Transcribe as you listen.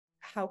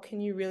how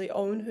can you really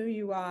own who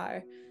you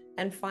are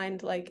and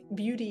find like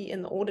beauty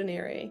in the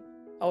ordinary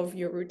of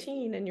your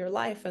routine and your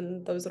life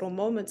and those little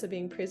moments of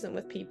being present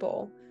with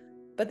people,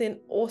 but then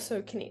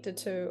also connected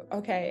to,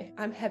 okay,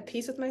 I have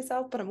peace with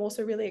myself, but I'm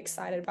also really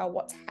excited about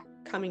what's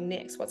coming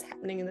next, what's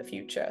happening in the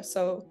future.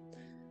 So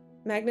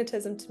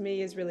magnetism to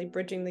me is really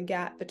bridging the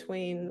gap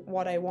between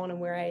what I want and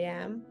where I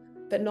am,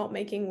 but not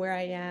making where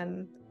I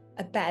am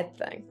a bad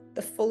thing.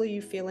 The fuller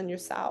you feel in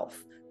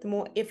yourself, the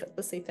more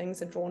effortlessly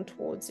things are drawn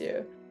towards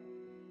you.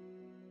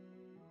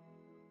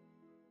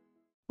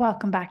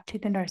 Welcome back to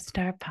the North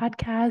Star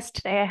podcast.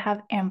 Today I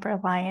have Amber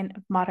Lyon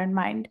of Modern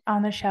Mind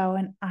on the show,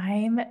 and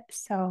I'm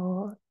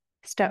so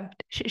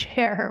stoked to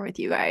share her with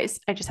you guys.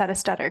 I just had a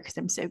stutter because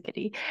I'm so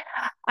giddy.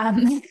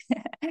 Um,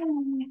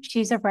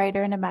 she's a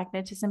writer and a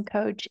magnetism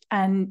coach,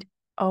 and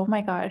oh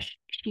my gosh,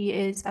 she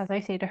is, as I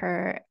say to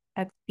her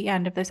at the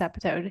end of this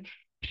episode,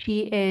 she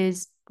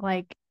is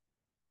like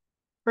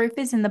proof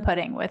is in the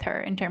pudding with her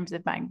in terms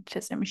of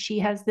magnetism. She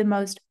has the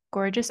most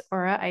gorgeous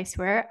aura, I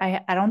swear.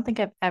 I don't think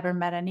I've ever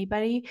met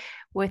anybody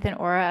with an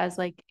aura as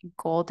like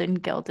golden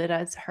gilded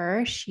as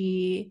her.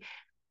 She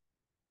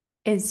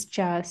is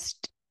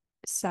just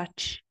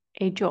such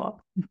a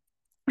jewel.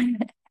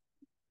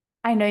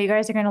 I know you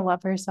guys are going to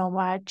love her so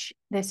much.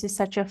 This is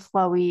such a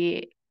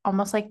flowy,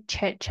 almost like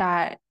chit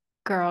chat,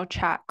 girl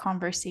chat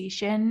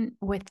conversation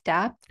with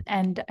depth.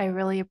 And I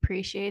really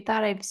appreciate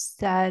that. I've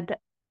said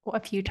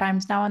a few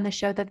times now on the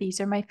show that these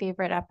are my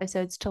favorite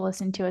episodes to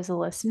listen to as a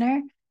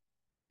listener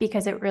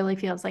because it really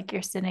feels like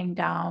you're sitting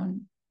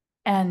down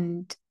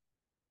and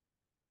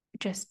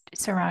just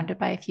surrounded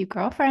by a few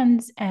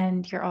girlfriends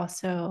and you're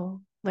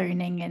also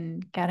learning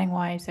and getting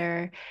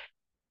wiser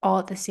all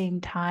at the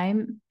same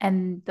time.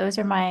 And those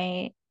are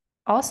my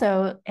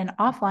also in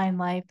offline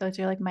life, those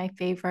are like my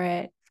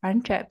favorite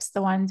friendships,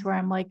 the ones where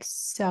I'm like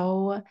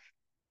so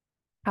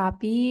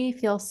happy,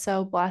 feel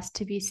so blessed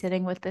to be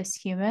sitting with this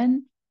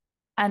human,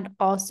 and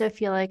also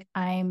feel like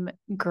I'm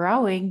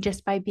growing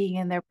just by being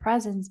in their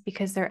presence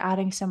because they're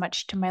adding so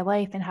much to my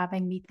life and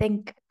having me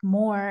think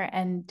more.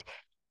 And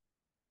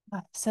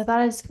so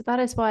that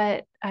is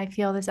what I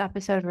feel this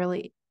episode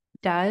really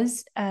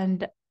does.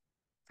 And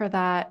for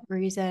that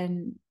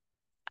reason,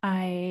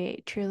 I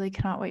truly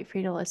cannot wait for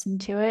you to listen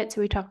to it. So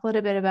we talk a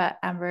little bit about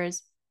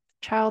Amber's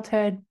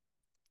childhood,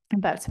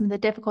 about some of the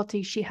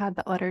difficulties she had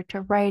that led her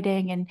to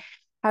writing, and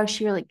how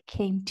she really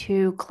came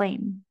to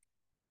claim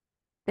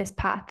this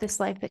path, this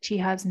life that she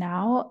has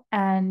now.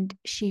 And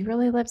she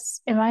really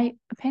lives, in my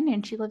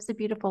opinion, she lives a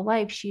beautiful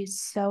life.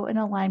 She's so in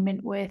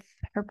alignment with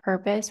her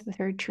purpose, with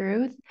her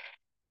truth.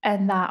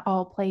 And that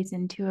all plays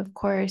into, of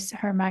course,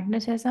 her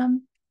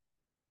magnetism.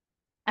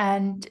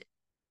 And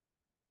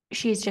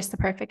she's just the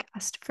perfect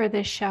guest for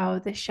this show.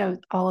 This show is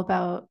all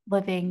about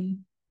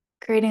living,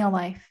 creating a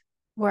life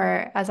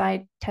where, as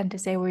I tend to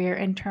say, where your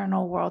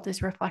internal world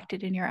is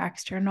reflected in your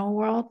external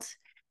world.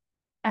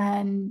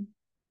 And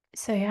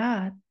so,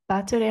 yeah,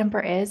 that's what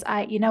Amber is.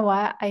 You know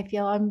what? I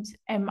feel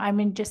I'm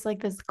in just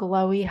like this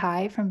glowy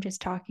high from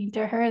just talking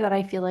to her that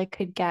I feel like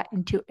could get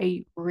into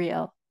a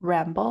real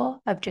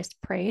ramble of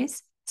just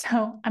praise.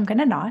 So I'm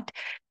gonna not.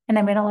 And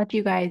I'm gonna let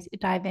you guys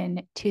dive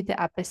in to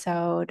the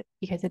episode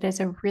because it is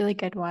a really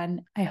good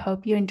one. I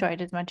hope you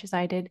enjoyed as much as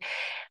I did.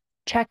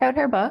 Check out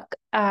her book.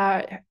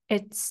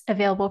 It's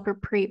available for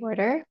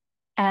pre-order,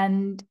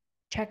 and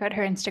check out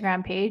her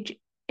Instagram page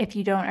if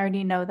you don't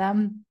already know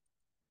them.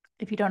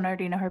 If you don't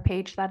already know her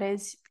page, that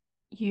is,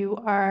 you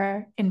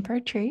are in for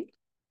a treat.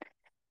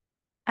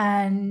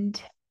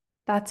 And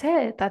that's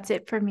it. That's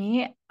it for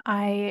me.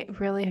 I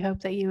really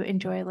hope that you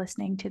enjoy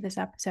listening to this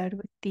episode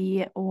with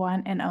the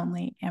one and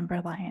only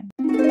Amber Lyon.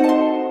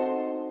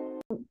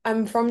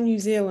 I'm from New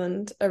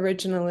Zealand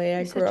originally.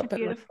 I You're grew such a up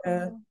in like a,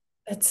 beautiful.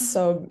 it's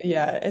so,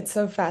 yeah, it's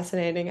so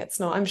fascinating. It's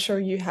not, I'm sure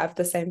you have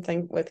the same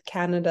thing with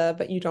Canada,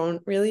 but you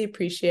don't really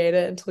appreciate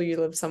it until you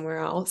live somewhere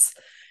else.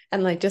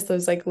 And like just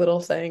those like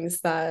little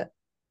things that,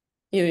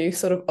 you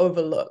sort of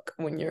overlook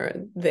when you're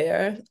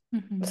there.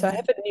 So I Mhm.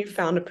 have a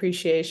newfound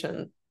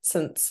appreciation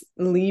since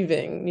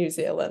leaving New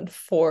Zealand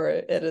for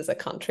it as a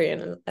country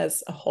and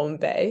as a home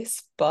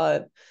base.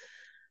 But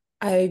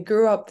I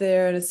grew up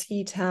there in a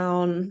ski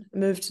town,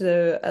 moved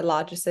to a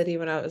larger city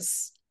when I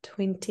was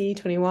 20,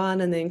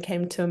 21, and then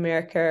came to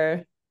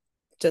America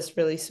just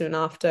really soon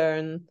after.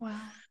 And Wow.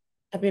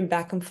 I've been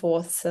back and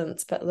forth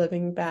since, but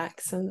living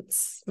back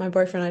since my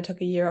boyfriend and I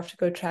took a year off to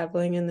go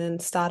traveling. And then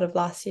start of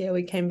last year,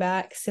 we came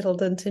back,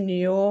 settled into New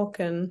York,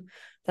 and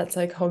that's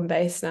like home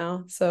base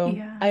now. So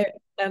Yeah. I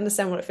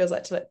understand what it feels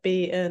like to like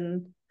be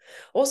in,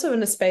 also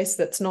in a space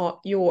that's not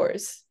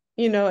yours,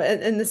 in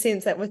the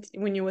sense that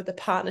when you're with a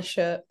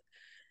partnership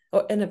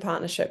or in a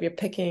partnership, you're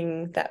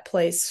picking that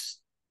place.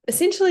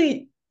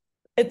 Essentially,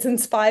 it's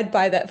inspired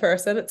by that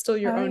person. It's still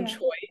your Oh, own yeah.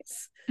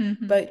 choice, Hmm.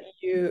 but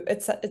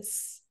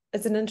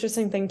it's an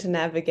interesting thing to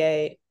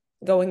navigate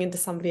going into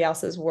somebody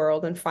else's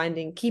world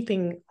and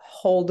keeping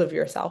hold of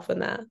yourself in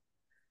that.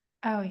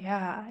 Oh,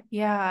 yeah.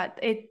 Yeah.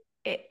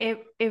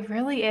 It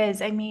really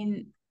is. I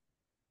mean,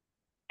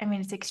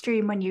 it's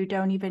extreme when you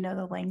don't even know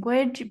the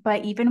language,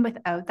 but even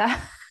without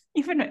that,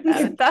 even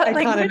without that I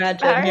can't language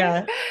imagine.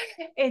 barrier.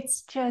 Yeah.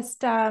 It's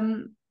just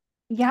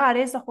yeah, it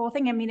is the whole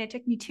thing. I mean, it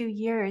took me 2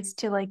 years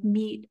to like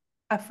meet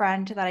a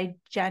friend that I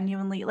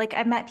genuinely like.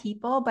 I met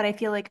people, but I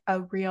feel like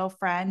a real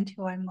friend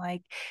who I'm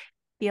like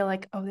feel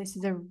like, oh, this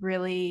is a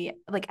really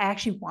like I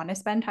actually want to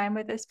spend time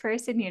with this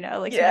person, you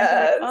know. Like sometimes I'm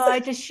like, Yes. oh, I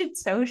just should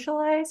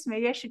socialize.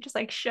 Maybe I should just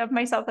like shove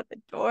myself at the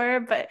door.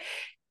 But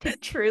to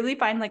truly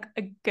find like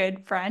a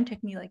good friend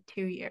took me like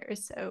 2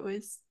 years. So it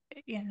was,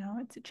 you know,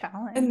 it's a And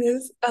challenge.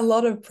 there's a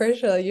lot of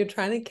pressure. You're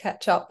trying to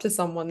catch up to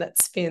someone that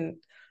spent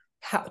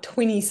how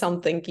 20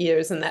 something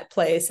years in that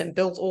place and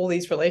built all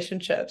these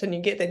relationships. And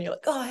you get there and you're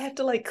like, oh, I have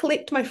to like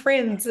collect my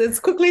friends as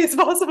quickly as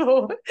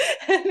possible.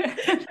 And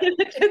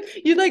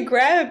you like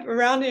grab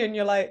around you and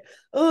you're like,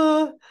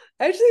 oh,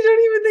 I actually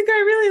don't even think I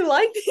really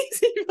like these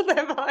people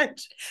that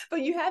much.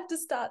 But you have to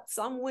start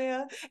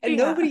somewhere. And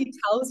Yeah. nobody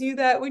tells you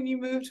that when you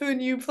move to a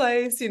new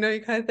place. You know,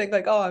 you kind of think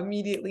like, oh,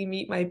 immediately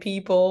meet my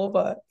people.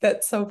 But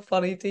that's so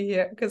funny to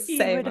hear because You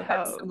same, would I've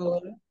had hope. similar.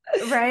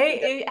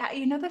 Right? Yeah.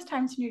 You know those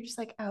times when you're just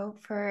like out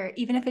for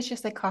even if it's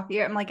just like coffee,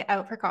 or I'm like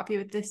out for coffee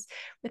with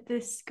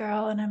this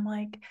girl and I'm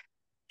like,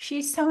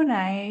 she's so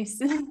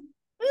nice.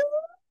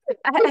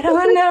 I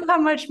don't know how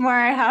much more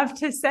I have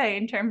to say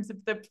in terms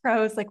of the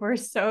pros. Like we're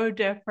so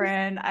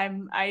different.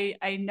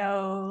 I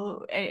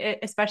know,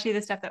 especially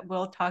the stuff that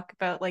we'll talk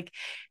about, like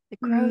the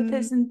growth Mm,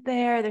 isn't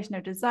there. There's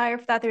no desire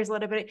for that. There's a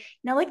little bit, you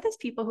know, like those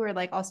people who are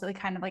like also like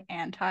kind of like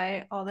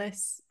anti all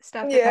this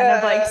stuff. They're kind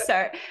of like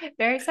yeah.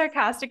 very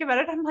sarcastic about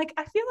it. I'm like,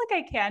 I feel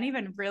like I can't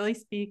even really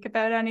speak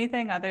about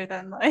anything other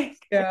than like,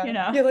 Yeah. you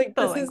know, You're like,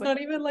 the this is language.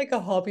 not even like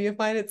a hobby of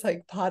mine. It's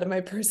like part of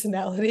my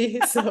personality.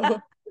 So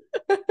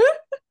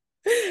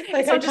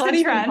like It's I not just a can't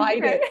even trend,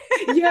 hide right?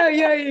 it. Yeah,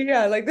 yeah, yeah,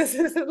 yeah. Like this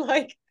isn't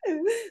like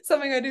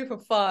something I do for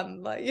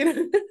fun. Like,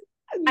 you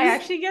I know.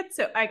 actually get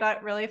so I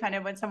got really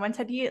offended when someone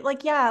said to you,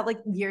 like, yeah, like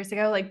years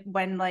ago, like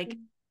when like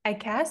I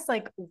guess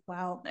like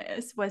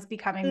wellness was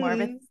becoming more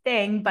of a Mm,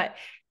 thing, but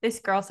this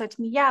girl said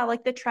to me, yeah,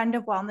 like the trend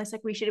of wellness,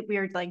 like we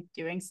were like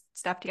doing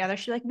stuff together.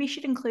 She like we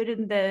should include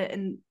it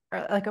in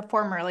or like a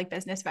former like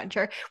business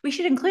venture. We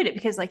should include it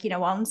because like, you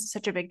know, wellness is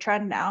such a big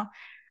trend now.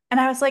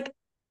 And I was like,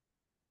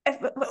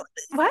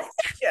 what?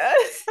 yeah.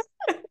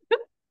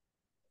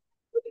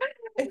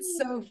 It's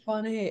so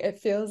funny. It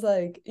feels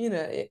like,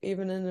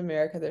 even in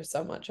America, there's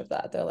so much of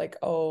that. They're like,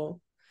 oh,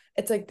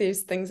 it's like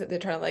these things that they're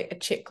trying to like a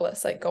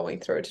checklist, like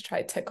going through to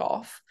try to tick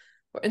off.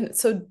 And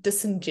it's so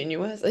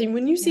disingenuous. I mean,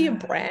 when you see a Yeah.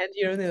 brand,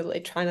 they're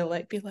like trying to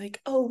like be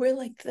like, oh, we're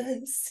like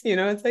this,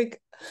 it's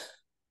like,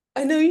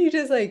 I know you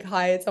just like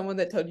hired someone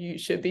that told you you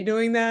should be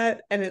doing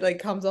that, and it like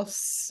comes off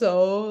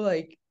so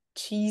like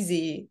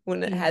cheesy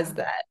when it has Yeah.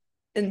 that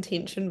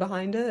intention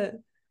behind it.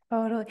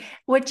 Totally.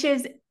 Which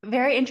is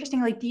very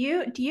interesting. Like, do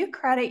you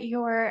credit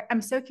your,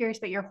 I'm so curious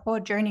about your whole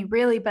journey,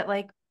 really, but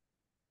like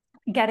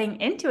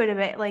getting into it a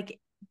bit, like,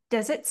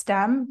 does it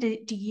stem? Do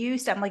you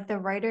stem like the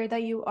writer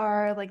that you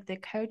are, like the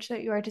coach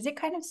that you are? Does it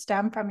kind of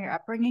stem from your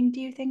upbringing, do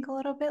you think, a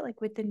little bit, like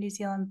with the New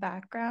Zealand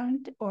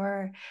background,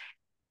 or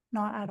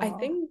not at I all?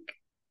 think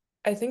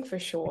I think for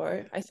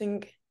sure. I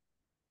think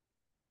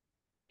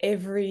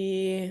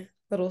every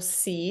little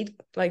seed,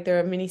 like there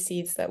are many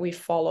seeds that we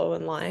follow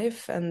in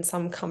life, and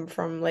some come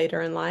from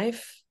later in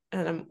life.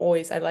 And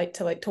I like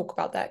to like talk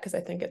about that because I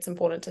think it's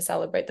important to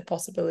celebrate the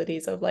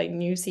possibilities of like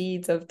new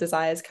seeds of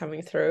desires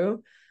coming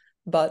through.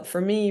 But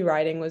for me,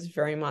 writing was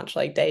very much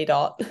like day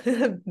dot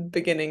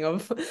beginning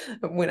of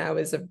when I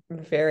was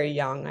very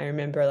young. I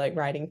remember like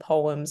writing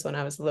poems when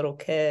I was a little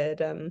kid.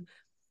 And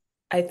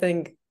I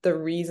think the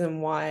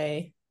reason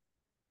why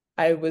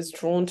I was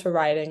drawn to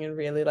writing and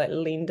really like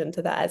leaned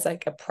into that as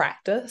like a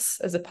practice,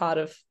 as a part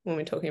of when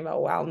we're talking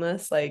about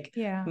wellness, like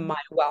Yeah. my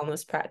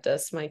wellness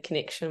practice, my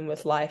connection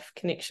with life,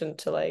 connection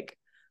to like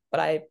what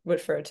I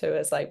refer to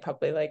as like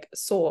probably like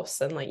source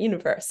and like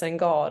universe and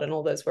God and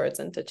all those words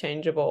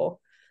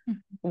interchangeable.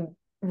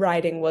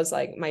 Writing was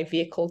like my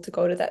vehicle to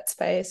go to that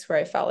space where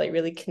I felt like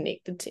really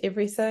connected to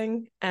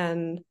everything.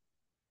 And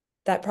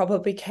that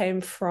probably came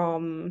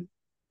from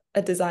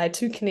a desire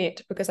to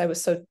connect because I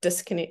was so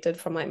disconnected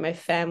from like my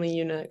family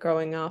unit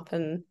growing up.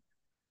 And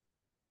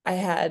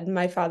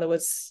my father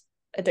was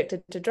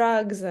addicted to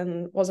drugs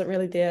and wasn't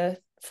really there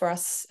for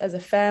us as a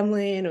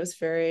family. And it was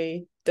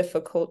very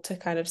difficult to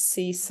kind of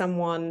see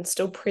someone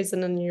still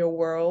present in your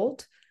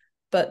world,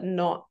 but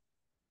not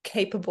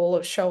capable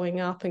of showing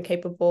up and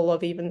capable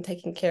of even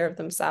taking care of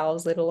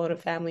themselves, let alone a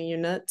family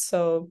unit.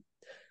 So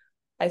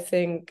I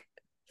think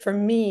for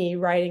me,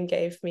 writing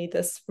gave me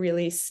this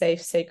really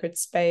safe, sacred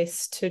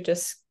space to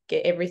just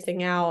get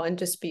everything out and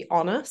just be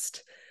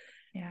honest.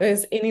 Yeah.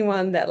 There's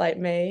anyone that like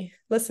may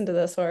listen to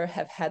this or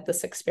have had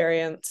this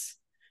experience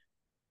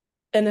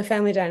in a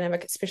family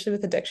dynamic, especially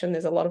with addiction,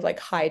 there's a lot of like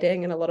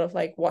hiding and a lot of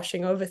like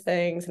washing over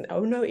things and,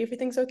 oh no,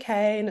 everything's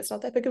okay and it's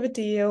not that big of a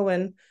deal.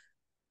 And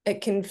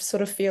it can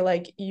sort of feel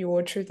like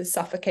your truth is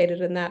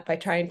suffocated in that by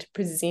trying to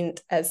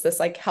present as this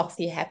like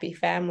healthy, happy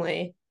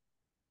family.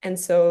 And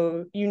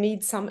so you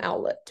need some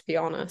outlet, to be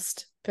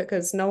honest,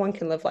 because no one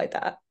can live like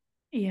that.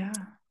 Yeah.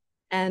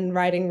 And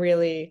writing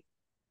really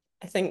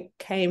I think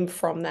came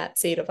from that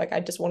seed of like, I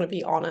just want to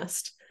be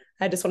honest.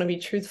 I just want to be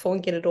truthful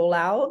and get it all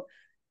out.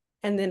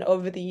 And then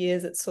over the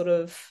years, it's sort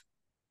of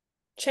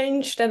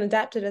changed and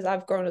adapted as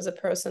I've grown as a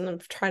person. I'm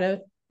trying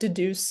to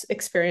deduce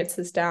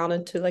experiences down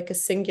into like a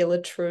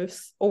singular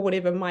truth, or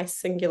whatever my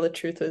singular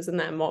truth is in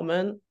that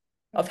moment,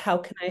 of how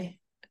can I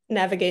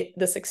navigate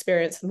this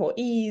experience with more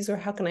ease, or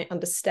how can I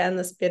understand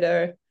this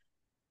better.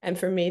 And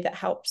for me, that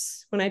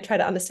helps. When I try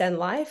to understand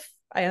life,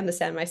 I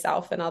understand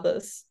myself and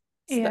others.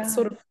 So that's Yeah.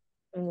 sort of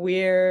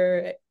where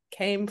it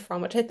came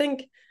from, which I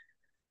think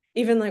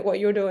even like what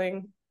you're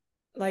doing,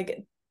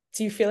 like,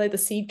 do you feel like the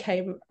seed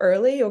came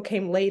early or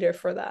came later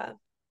for that?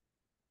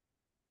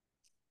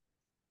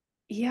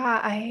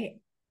 Yeah,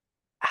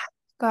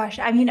 gosh,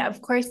 I mean,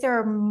 of course, there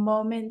are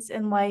moments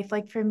in life.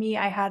 Like for me,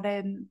 I had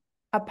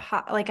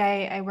like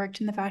I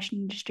worked in the fashion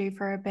industry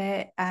for a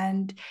bit,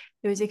 and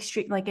it was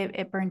extreme. Like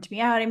it burnt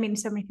me out. I mean,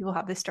 so many people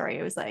have this story.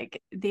 It was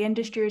like the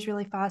industry was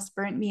really fast,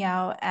 burnt me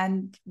out,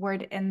 and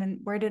then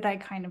where did I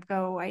kind of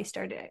go? I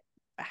started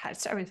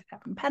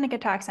having panic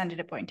attacks, ended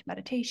up going to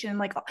meditation.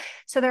 Like,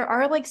 so there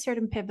are like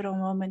certain pivotal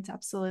moments,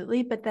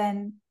 absolutely, but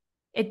then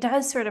it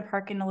does sort of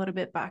harken a little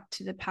bit back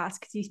to the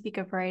past, because you speak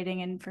of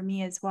writing, and for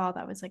me as well,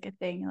 that was like a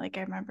thing. Like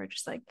I remember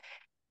just like,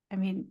 I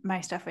mean,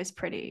 my stuff was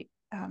pretty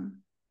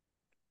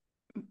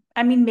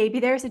I mean, maybe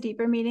there's a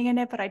deeper meaning in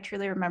it, but I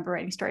truly remember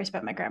writing stories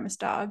about my grandma's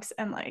dogs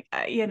and like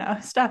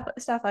stuff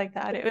like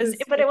that.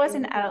 But it was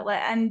an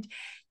outlet.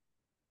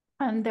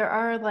 And there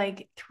are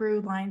like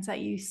through lines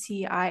that you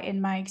see,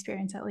 in my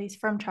experience at least,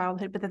 from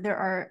childhood, but then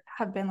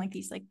have been like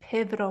these like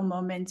pivotal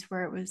moments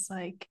where it was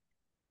like,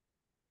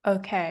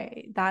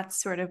 okay,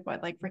 that's sort of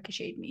what like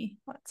ricocheted me,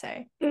 let's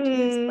say, to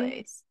this Mm.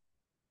 place,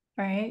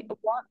 right?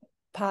 What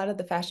part of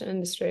the fashion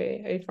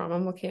industry are you from?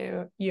 I'm looking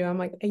at you. I'm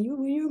like, are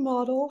you a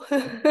model?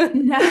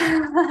 No,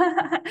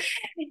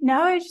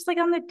 no, it's just like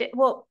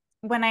well,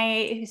 when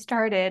I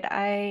started,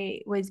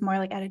 I was more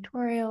like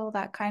editorial,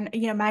 that kind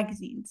of,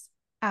 magazines,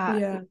 uh,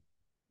 Yeah,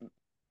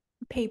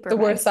 paper the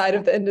worst mags, side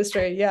of the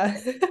industry. Yeah.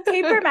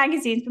 paper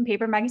magazines. When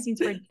paper magazines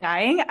were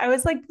dying, I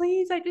was like,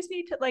 please, I just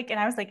need to like, and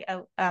I was like,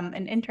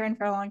 an intern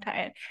for a long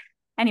time.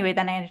 Anyway,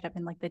 then I ended up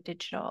in like the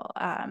digital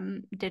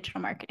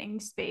marketing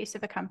space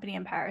of a company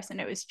in Paris, and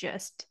it was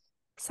just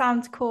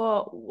sounds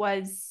cool,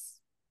 was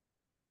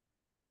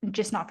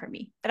just not for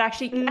me. It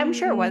actually, I'm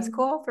sure it was Mm.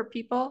 cool for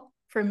people.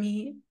 For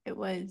me, it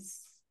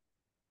was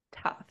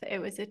tough. It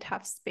was a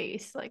tough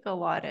space, like a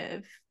lot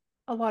of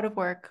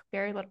work,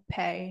 very little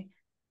pay,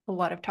 a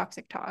lot of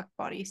toxic talk,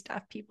 body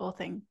stuff. People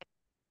think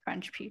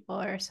French people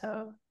are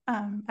so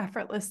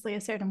effortlessly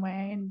a certain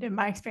way, and in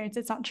my experience,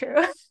 it's not true.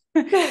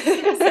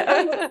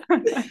 So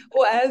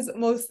Well, as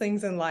most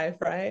things in life,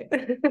 right?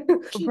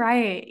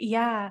 right,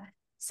 yeah.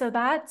 So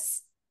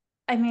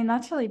I mean,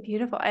 that's really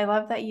beautiful. I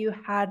love that you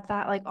had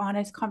that like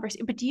honest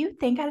conversation. But do you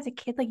think as a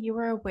kid, like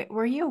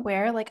were you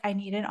aware like I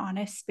need an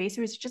honest space,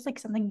 or was it just like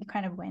something you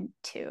kind of went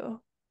to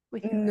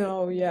with your writing?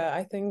 No, yeah,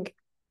 I think,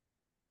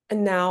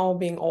 and now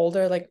being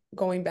older, like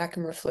going back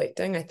and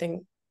reflecting, I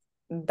think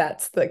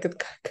that's the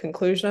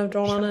conclusion I've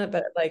drawn on Sure. it.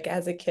 But like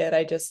as a kid,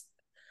 I just,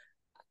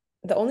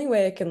 the only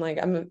way I can like,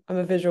 I'm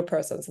a visual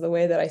person, so the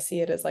way that I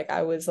see it is like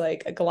I was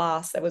like a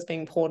glass that was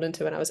being poured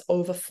into and I was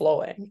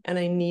overflowing, and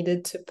I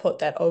needed to put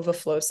that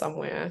overflow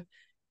somewhere.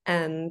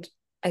 And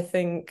I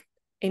think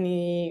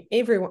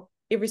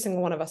every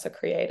single one of us are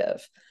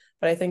creative,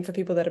 but I think for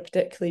people that are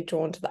particularly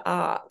drawn to the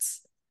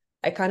arts,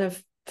 I kind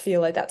of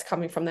feel like that's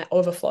coming from that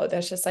overflow.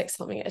 There's just like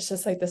something, it's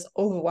just like this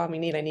overwhelming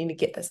need. I need to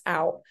get this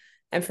out.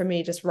 And for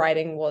me, just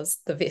writing was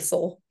the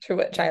vessel through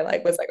which I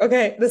like was like,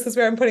 okay, this is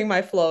where I'm putting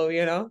my flow,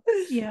 you know?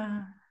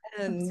 Yeah,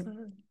 And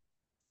absolutely.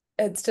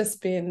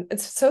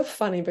 it's so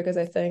funny because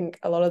I think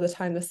a lot of the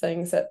time the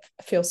things that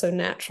feel so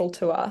natural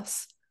to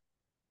us,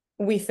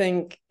 we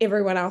think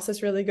everyone else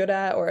is really good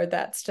at, or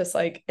that's just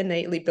like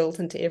innately built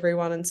into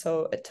everyone. And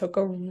so it took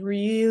a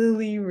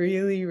really,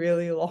 really,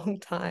 really long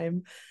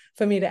time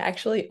for me to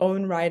actually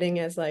own writing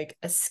as like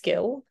a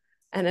skill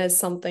and as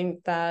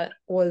something that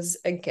was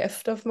a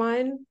gift of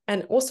mine,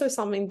 and also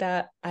something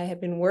that I had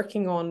been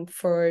working on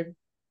for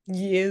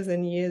years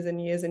and years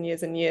and years and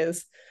years and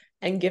years,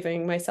 and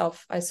giving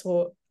myself,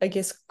 I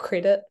guess,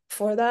 credit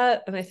for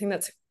that. And I think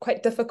that's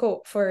quite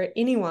difficult for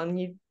anyone.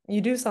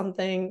 You do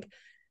something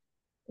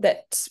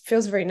that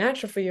feels very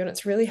natural for you, and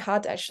it's really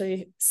hard to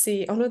actually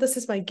see, oh no, this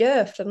is my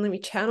gift, and let me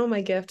channel my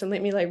gift, and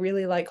let me like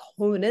really like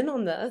hone in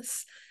on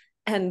this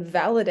and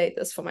validate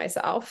this for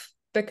myself,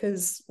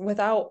 because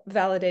without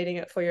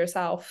validating it for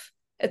yourself,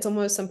 it's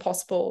almost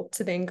impossible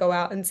to then go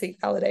out and seek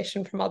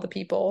validation from other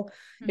people.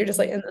 You're just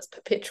like Mhm. in this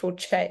perpetual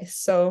chase.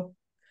 So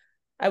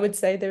I would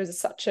say there was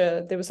such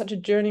a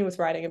journey with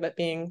writing about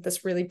being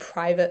this really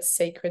private,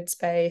 sacred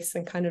space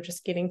and kind of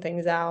just getting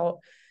things out.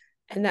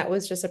 And that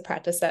was just a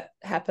practice that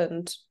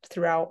happened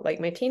throughout like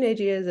my teenage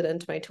years and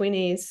into my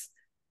 20s,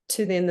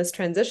 to then this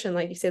transition,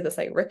 like you said, this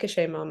like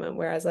ricochet moment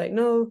where I was like,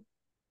 no,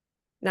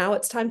 now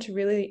it's time to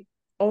really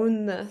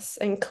own this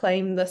and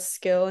claim this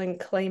skill and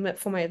claim it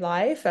for my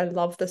life. I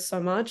love this so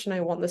much and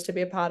I want this to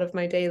be a part of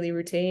my daily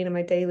routine and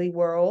my daily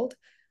world.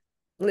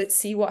 let's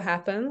see what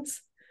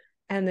happens.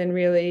 And then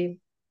really,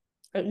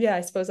 yeah,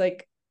 I suppose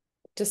like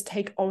just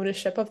take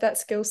ownership of that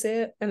skill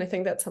set. And I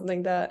think that's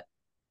something that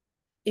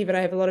even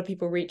I have a lot of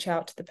people reach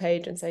out to the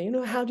page and say,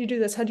 how do you do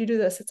this? How do you do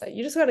this? It's like,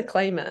 you just got to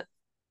claim it.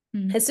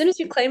 As soon as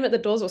you claim it, the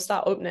doors will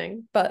start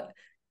opening, but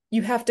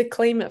you have to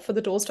claim it for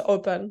the doors to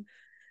open.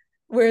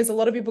 Whereas a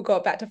lot of people go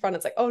back to front,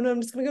 it's like, oh no,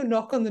 I'm just gonna go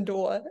knock on the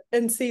door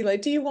and see,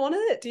 like, do you want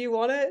it? Do you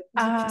want it?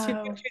 Do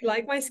you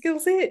like my skill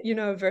set?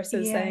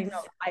 Versus saying,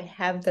 Yes. oh, I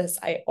have this,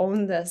 I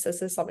own this.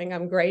 This is something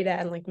I'm great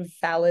at, and like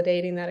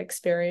validating that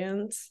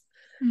experience.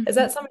 Is Mm-hmm.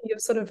 that something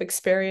you've sort of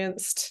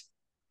experienced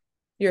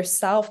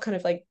yourself, kind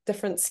of like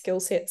different skill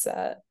sets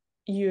that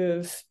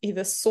you've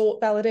either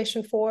sought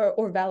validation for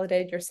or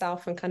validated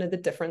yourself, and kind of the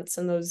difference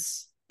in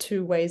those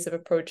two ways of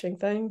approaching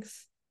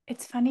things?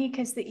 It's funny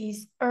because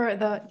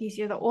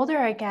the older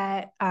I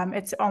get,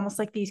 it's almost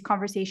like these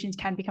conversations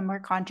can become more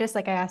conscious.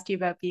 Like I asked you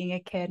about being a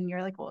kid, and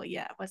you're like, well,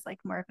 yeah, it was like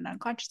more of an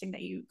unconscious thing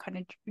that you kind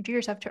of do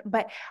yourself to.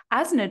 But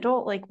as an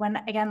adult, like when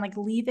again, like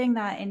leaving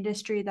that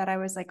industry that I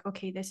was like,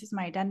 okay, this is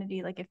my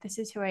identity. Like if this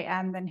is who I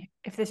am, then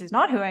if this is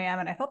not who I am,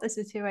 and I thought this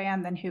is who I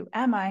am, then who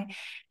am I?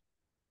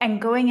 And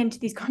going into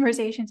these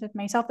conversations with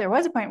myself, there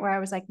was a point where I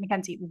was like,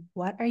 Mackenzie,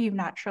 what are you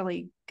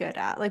naturally good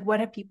at? Like, what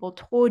have people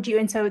told you?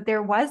 And so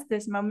there was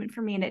this moment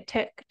for me, and it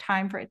took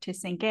time for it to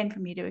sink in, for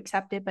me to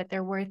accept it. But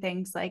there were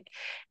things like,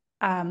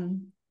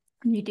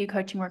 you do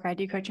coaching work, I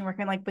do coaching work.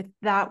 And like with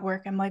that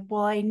work, I'm like,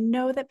 well, I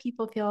know that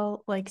people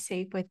feel like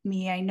safe with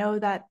me. I know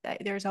that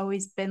there's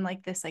always been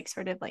like this, like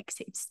sort of like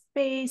safe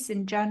space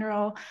in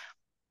general.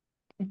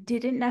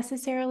 Didn't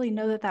necessarily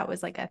know that that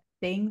was like a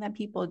thing that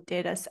people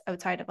did us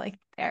outside of like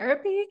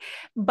therapy,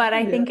 but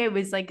I Yeah. think it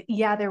was like,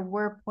 yeah, there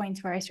were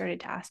points where I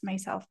started to ask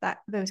myself that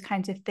those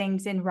kinds of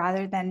things, and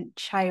rather than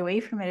shy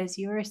away from it, as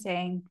you were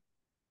saying,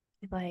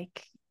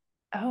 like,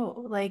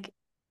 oh, like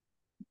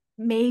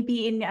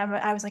maybe, and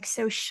I was like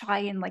so shy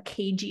and like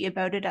cagey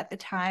about it at the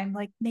time,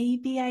 like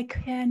maybe I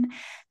can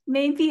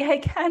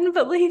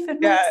believe in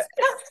Yeah.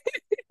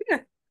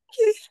 myself.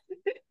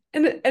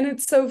 And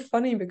it's so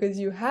funny because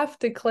you have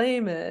to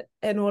claim it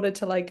in order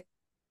to like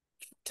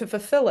to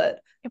fulfill it.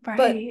 But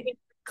Right.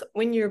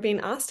 when you're being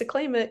asked to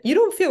claim it, you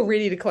don't feel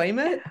ready to claim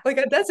it. Like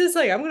that's just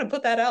like I'm gonna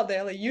put that out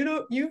there. Like you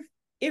don't you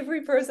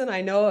every person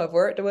I know I've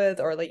worked with,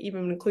 or like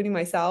even including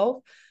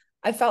myself,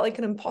 I felt like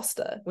an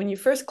imposter. When you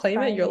first claim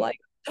it, you're Right. like,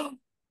 oh,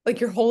 like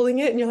you're holding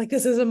it and you're like,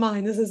 this isn't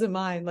mine, this isn't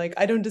mine. Like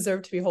I don't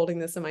deserve to be holding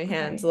this in my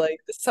hands. Right. Like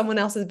someone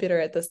else is better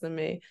at this than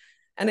me.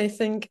 And I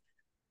think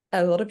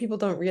a lot of people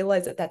don't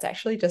realize that that's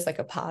actually just like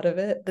a part of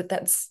it, that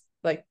that's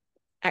like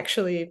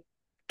actually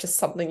just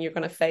something you're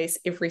going to face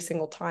every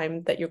single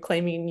time that you're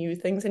claiming new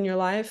things in your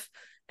life.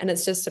 And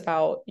it's just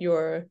about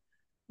your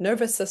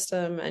nervous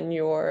system and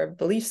your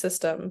belief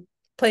system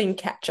playing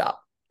catch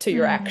up to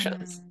your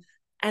actions. Mm,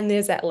 And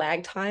there's that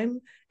lag time.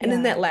 And in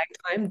yeah, that lag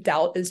time,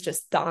 doubt is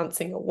just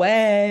dancing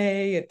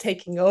away and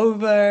taking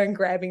over and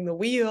grabbing the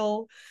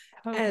wheel.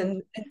 totally.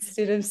 And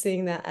instead of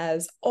seeing that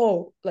as,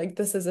 oh, like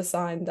this is a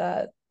sign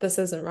that this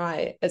isn't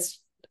right, it's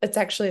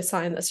actually a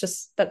sign that's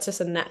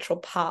just a natural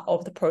part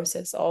of the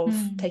process of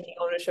Mm, taking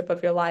ownership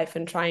of your life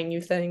and trying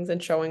new things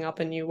and showing up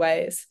in new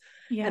ways.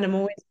 And I'm yeah.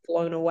 always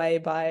blown away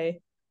by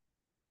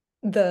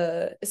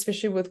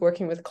especially with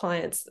working with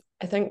clients.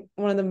 I think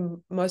one of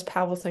the most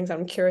powerful things,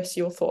 I'm curious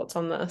your thoughts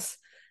on this,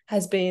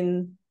 has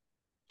been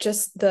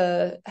just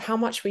the how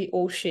much we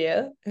all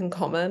share in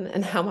common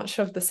and how much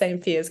of the same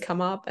fears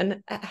come up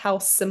and how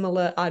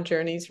similar our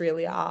journeys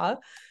really are.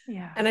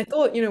 Yeah. And I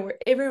thought, where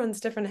everyone's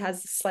different,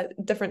 has slightly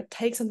different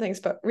takes on things,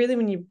 but really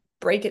when you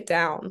break it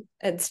down,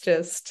 it's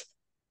just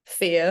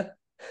fear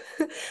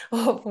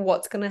of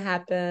what's going to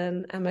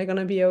happen. Am I going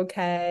to be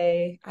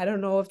okay? I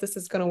don't know if this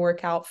is going to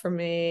work out for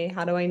me.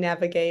 How do I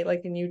navigate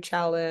like a new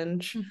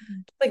challenge?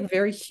 Mhm. Like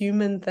very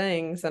human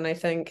things. And I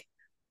think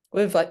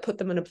we've like put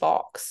them in a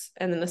box.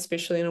 And then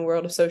especially in a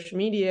world of social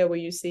media where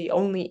you see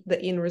only the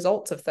end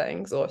results of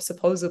things, or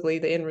supposedly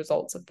the end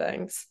results of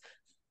things,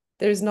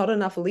 there's not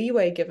enough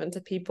leeway given to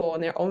people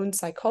in their own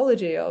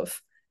psychology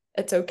of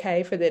it's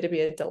okay for there to be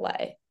a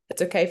delay.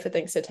 It's okay for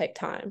things to take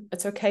time.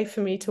 It's okay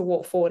for me to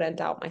walk forward and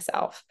doubt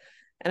myself.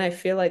 And I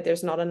feel like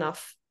there's not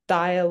enough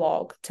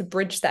dialogue to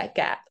bridge that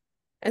gap.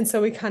 And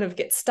so we kind of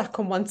get stuck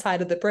on one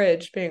side of the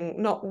bridge,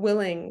 being not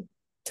willing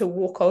to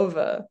walk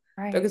over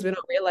Right. because we're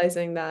not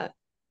realizing that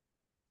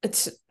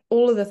it's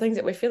all of the things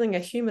that we're feeling are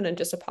human and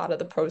just a part of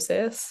the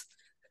process.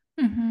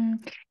 Hmm.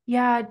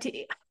 Yeah,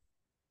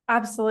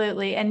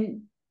 absolutely.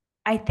 And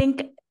I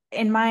think,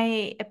 in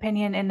my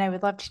opinion, and I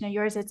would love to know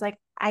yours, it's like,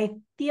 I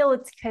feel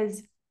it's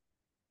because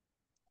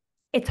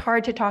it's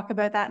hard to talk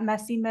about that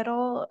messy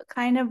middle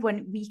kind of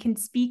when we can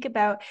speak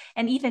about,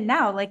 and even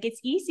now, like it's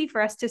easy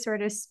for us to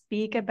sort of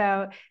speak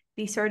about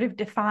these sort of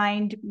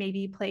defined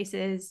maybe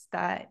places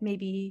that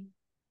maybe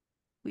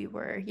we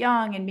were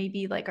young and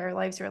maybe like our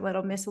lives are a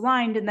little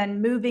misaligned, and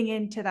then moving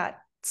into that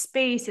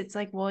space, it's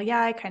like, well,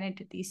 yeah, I kind of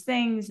did these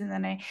things, and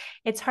then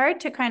it's hard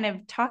to kind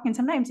of talk, and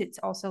sometimes it's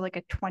also like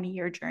a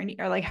 20-year journey,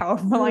 or like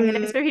however long it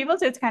is Mm. for people,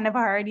 so it's kind of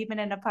hard even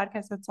in a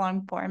podcast that's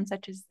long form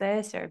such as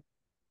this, or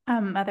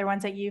other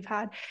ones that you've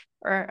had,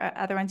 or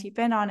other ones you've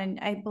been on, and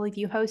I believe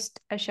you host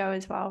a show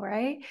as well,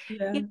 right?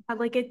 Yeah.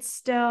 Like it's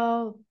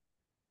still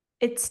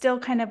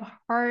kind of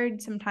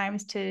hard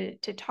sometimes to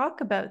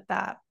talk about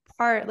that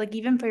part, like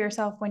even for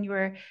yourself when you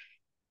were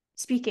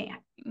speaking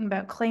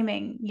about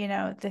claiming,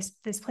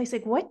 this place,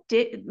 like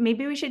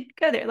maybe we should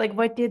go there, like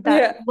what did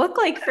that Yeah. look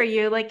like for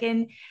you, like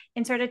in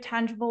sort of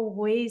tangible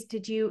ways?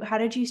 How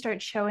did you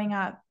start showing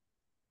up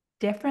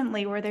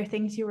differently? Were there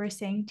things you were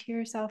saying to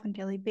yourself on a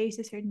daily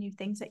basis, or new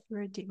things that you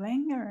were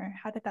doing, or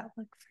how did that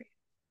look for you?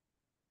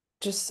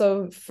 Just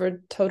so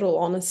for total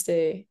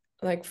honesty,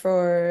 like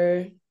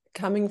for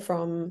coming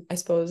from, I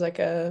suppose, like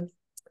a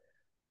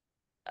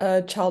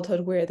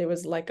childhood where there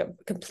was like a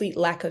complete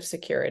lack of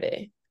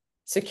security.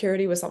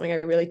 Security was something I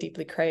really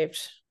deeply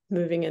craved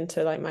moving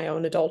into like my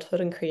own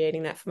adulthood and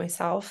creating that for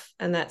myself.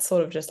 And that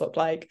sort of just looked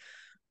like,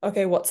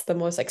 okay, what's the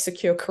most like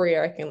secure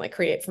career I can like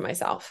create for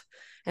myself?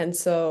 And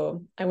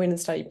so I went and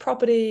studied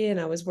property, and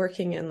I was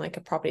working in like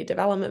a property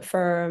development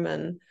firm.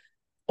 And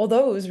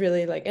although it was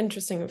really like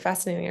interesting and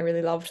fascinating, I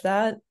really loved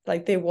that.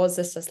 Like there was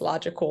this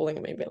larger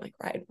calling, maybe like,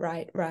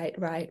 right.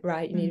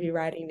 You need to be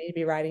writing, you need to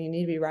be writing, you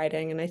need to be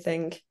writing. And I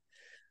think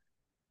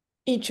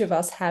each of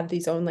us have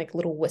these own like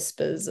little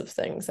whispers of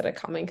things that are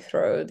coming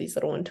through, these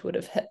little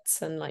intuitive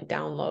hits and like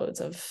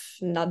downloads of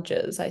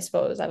nudges, I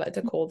suppose I like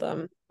to call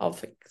them,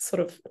 of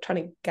sort of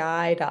trying to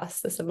guide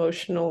us, this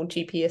emotional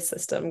GPS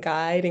system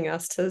guiding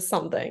us to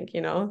something,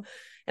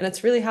 and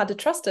it's really hard to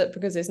trust it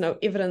because there's no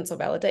evidence or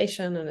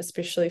validation, and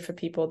especially for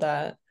people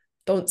that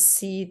don't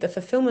see the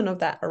fulfillment of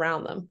that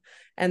around them.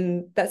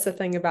 And that's the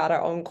thing about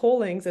our own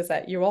callings, is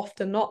that you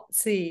often not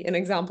see an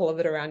example of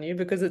it around you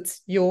because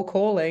it's your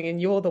calling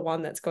and you're the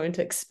one that's going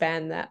to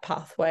expand that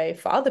pathway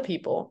for other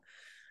people.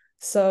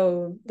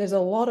 So there's a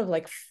lot of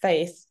like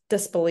faith,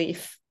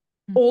 disbelief,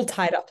 all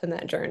tied up in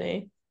that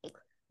journey.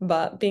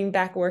 But being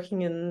back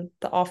working in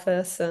the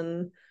office,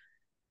 and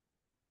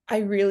I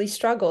really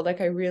struggled.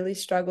 Like I really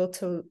struggled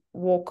to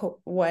walk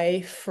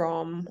away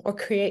from or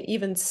create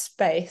even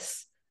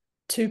space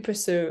to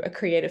pursue a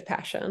creative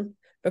passion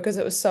because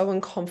it was so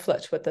in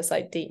conflict with this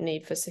like deep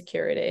need for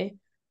security.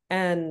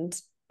 And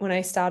when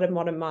I started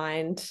Modern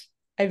Mind,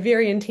 I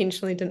very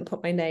intentionally didn't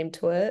put my name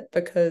to it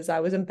because I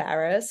was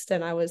embarrassed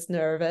and I was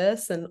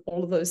nervous and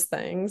all of those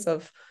things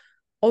of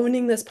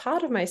owning this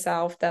part of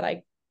myself that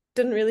I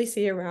didn't really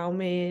see around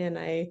me. And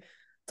I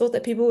thought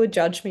that people would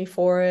judge me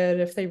for it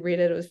if they read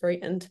it. It was very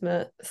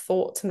intimate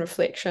thoughts and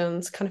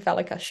reflections, kind of felt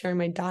like I was sharing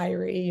my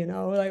diary,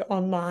 like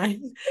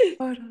online.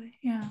 Totally,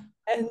 yeah.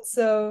 And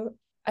so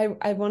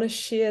I want to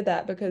share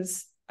that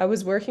because I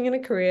was working in a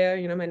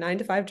career, my 9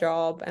 to 5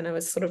 job, and I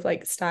was sort of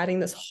like starting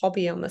this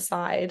hobby on the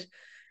side.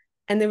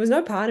 And there was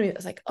no part of me that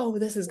was like, oh,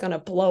 this is going to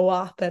blow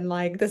up and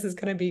like, this is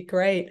going to be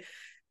great.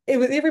 It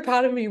was, every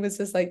part of me was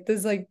just like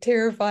this like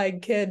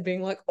terrified kid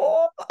being like,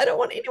 oh, I don't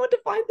want anyone to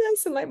find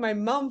this. And like my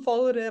mom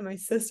followed it, my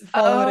sister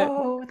followed it,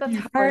 Oh, that's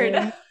few hard.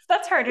 friends.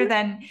 That's harder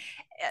than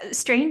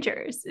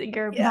strangers.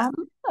 Your Yeah.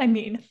 mom, I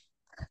mean.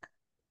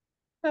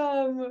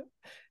 Um,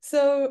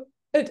 so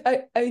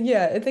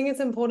yeah, I think it's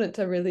important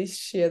to really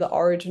share the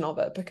origin of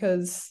it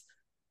because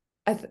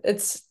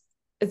it's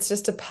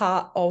just a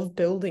part of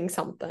building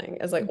something,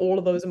 as like all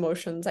of those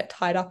emotions like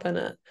tied up in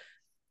it.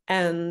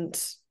 And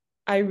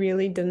I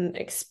really didn't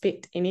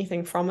expect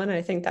anything from it. And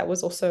I think that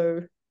was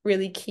also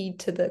really key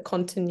to the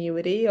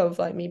continuity of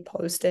like me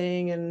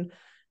posting and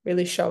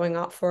really showing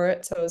up for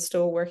it. So I was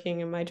still working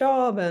in my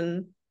job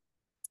and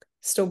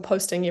still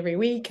posting every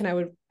week.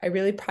 And I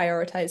really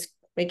prioritize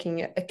making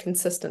it a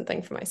consistent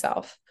thing for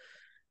myself.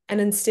 And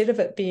instead of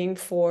it being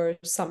for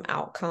some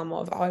outcome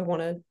of, oh, I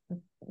want to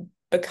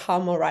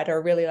become a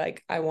writer, really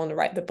like I want to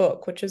write the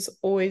book, which has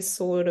always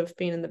sort of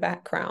been in the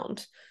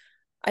background.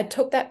 I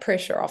took that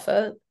pressure off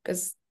it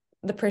because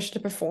the pressure to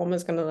perform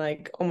is going to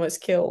like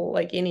almost kill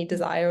like any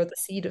desire or the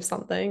seed of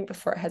something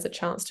before it has a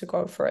chance to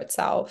grow for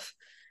itself.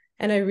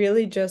 And I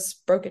really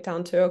just broke it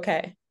down to,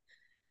 okay,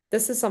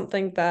 this is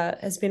something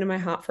that has been in my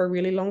heart for a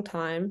really long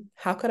time.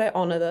 How could I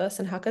honor this?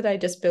 And how could I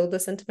just build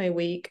this into my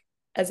week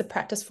as a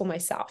practice for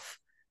myself?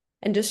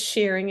 And just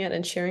sharing it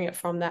and sharing it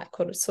from that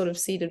sort of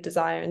seed of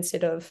desire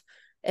instead of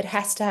it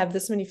has to have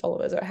this many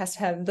followers or it has to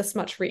have this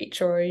much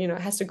reach or, it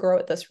has to grow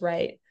at this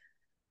rate.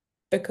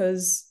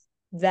 Because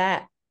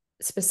that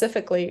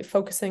specifically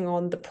focusing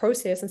on the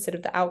process instead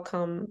of the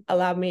outcome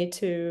allowed me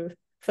to,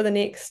 for the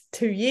next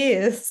 2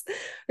 years,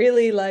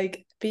 really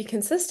like be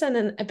consistent.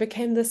 And it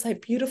became this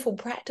like beautiful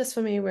practice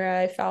for me where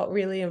I felt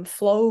really in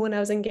flow when I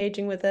was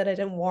engaging with it. I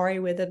didn't worry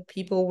whether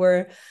people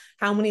were,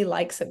 how many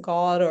likes it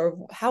got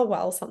or how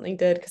well something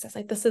did, because I was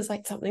like, this is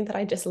like something that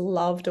I just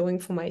love doing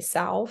for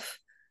myself.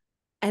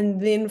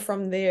 And then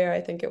from there,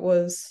 I think it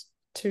was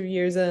 2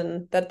 years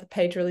in that the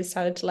page really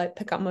started to like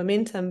pick up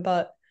momentum.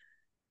 But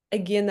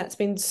again,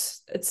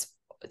 it's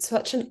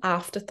such an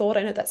afterthought.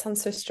 I know that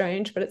sounds so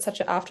strange, but it's such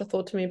an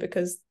afterthought to me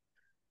because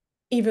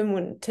even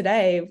when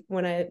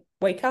I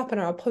wake up and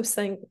I'll post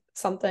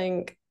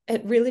something,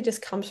 it really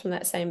just comes from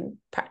that same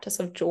practice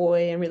of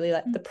joy and really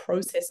like the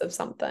process of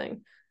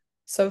something.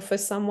 So for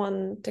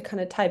someone to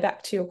kind of tie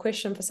back to your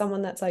question, for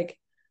someone that's like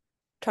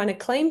trying to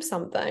claim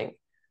something,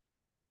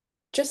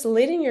 just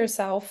letting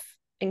yourself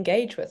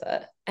engage with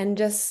it and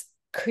just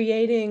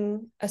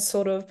creating a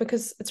sort of,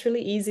 because it's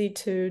really easy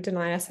to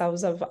deny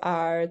ourselves of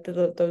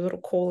those little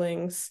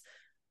callings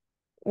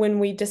when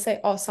we just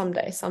say, oh,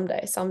 someday,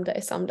 someday, someday,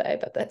 someday,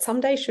 but that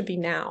someday should be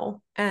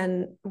now.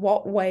 And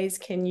what ways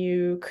can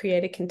you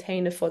create a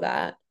container for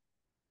that?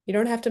 You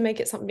don't have to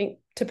make it something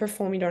to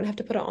perform. You don't have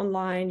to put it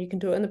online. You can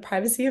do it in the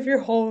privacy of your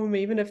home,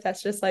 even if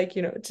that's just like,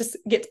 it just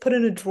gets put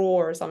in a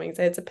drawer or something.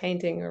 Say it's a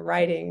painting or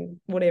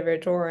writing, whatever,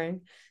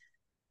 drawing.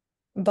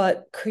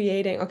 But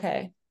creating,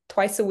 okay,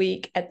 twice a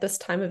week at this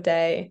time of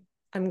day,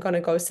 I'm going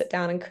to go sit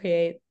down and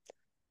create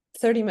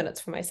 30 minutes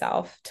for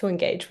myself to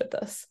engage with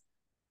this.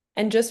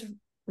 And just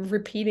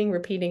repeating,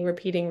 repeating,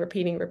 repeating,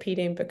 repeating,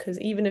 repeating, because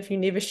even if you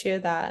never share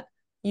that,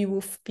 you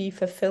will be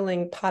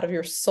fulfilling part of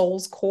your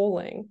soul's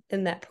calling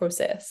in that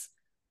process.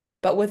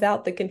 But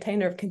without the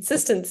container of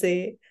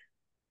consistency,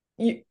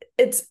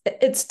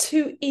 it's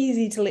too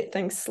easy to let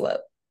things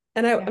slip.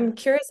 And I'm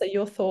curious at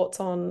your thoughts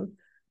on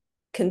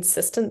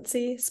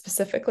consistency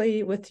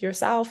specifically with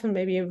yourself and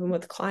maybe even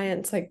with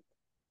clients. Like,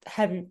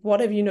 what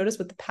have you noticed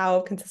with the power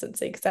of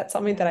consistency? Because that's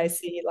something that I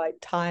see like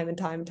time and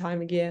time and time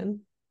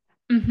again.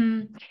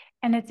 Mm-hmm.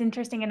 And it's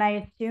interesting. And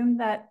I assume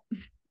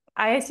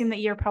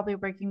that you're probably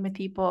working with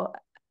people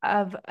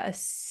of a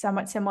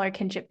somewhat similar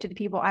kinship to the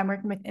people I'm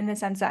working with, in the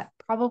sense that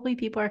probably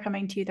people are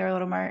coming to you, they're a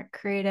little more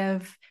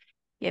creative,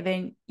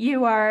 given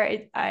you are.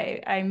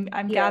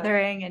 I'm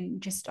gathering, and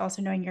just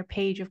also knowing your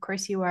page, of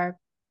course you are.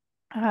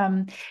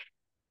 And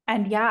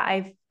yeah,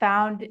 I've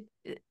found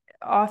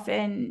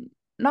often,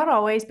 not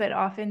always, but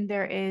often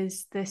there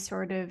is this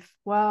sort of,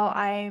 well,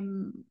 I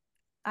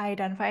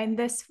identify in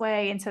this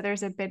way. And so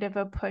there's a bit of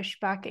a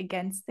pushback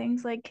against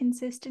things like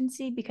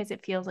consistency because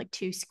it feels like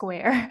too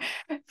square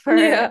for,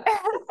 Yeah.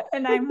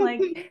 and I'm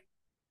like,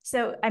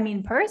 so, I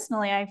mean,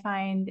 personally,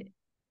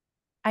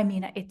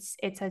 it's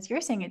as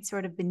you're saying, it's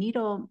sort of the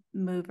needle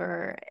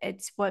mover.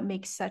 It's what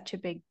makes such a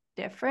big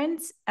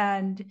difference.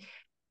 And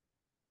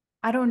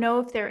I don't know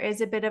if there is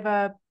a bit of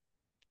a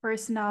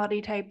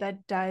personality type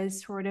that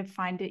does sort of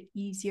find it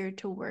easier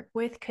to work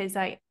with, because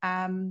I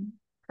am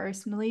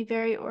personally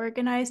very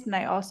organized, and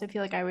I also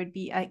feel like I would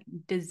be a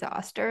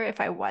disaster if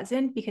I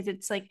wasn't, because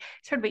it's like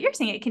sort of what you're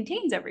saying, it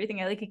contains everything.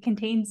 Like it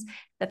contains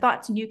the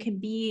thoughts, and you can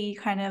be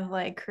kind of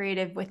like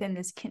creative within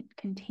this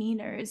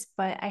containers.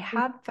 But I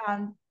have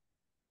found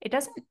it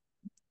doesn't,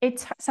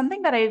 it's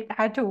something that I've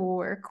had to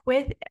work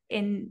with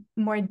in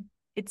more,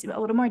 it's a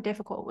little more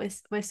difficult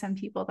with some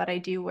people that I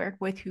do work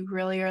with who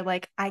really are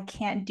like, I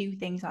can't do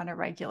things on a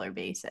regular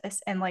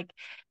basis. And like,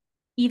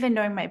 even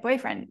knowing my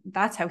boyfriend,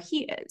 that's how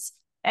he is.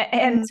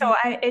 And so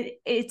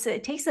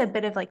it takes a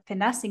bit of like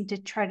finessing to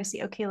try to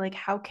see, okay, like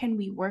how can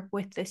we work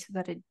with this so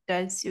that it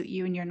does suit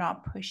you and you're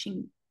not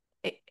pushing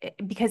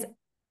because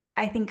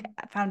I think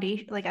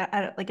foundation, like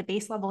like a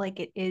base level,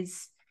 like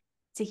it's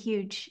a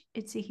huge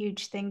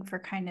thing for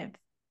kind of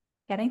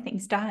getting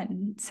things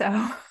done.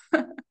 So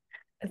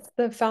It's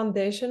the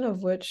foundation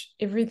of which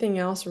everything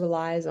else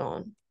relies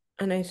on.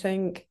 And I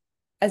think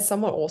as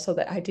someone also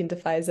that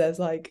identifies as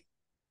like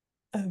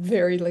a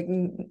very like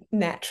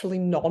naturally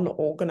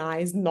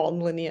non-organized,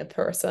 non-linear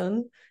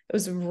person, it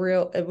was a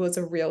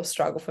real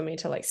struggle for me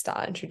to like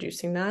start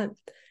introducing that,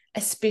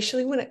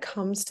 especially when it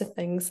comes to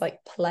things like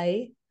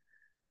play.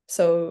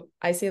 So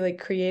I see like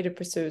creative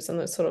pursuits and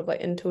those sort of like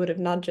intuitive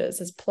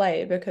nudges as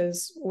play,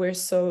 because we're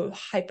so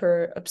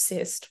hyper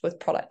obsessed with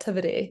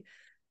productivity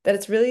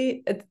that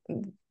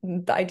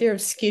the idea of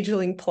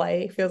scheduling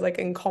play feels like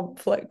in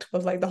conflict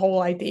with like the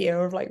whole idea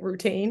of like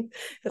routine.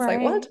 It's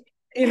like, what?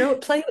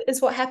 right. Play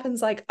is what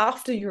happens like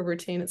after your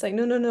routine. It's like,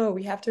 no, no, no,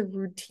 we have to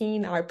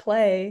routine our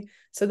play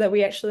so that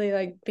we actually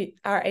like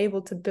are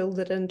able to build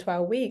it into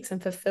our weeks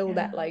and fulfill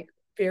that Yeah. like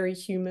very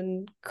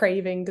human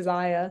craving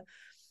desire.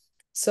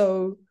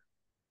 So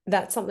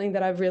that's something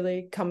that I've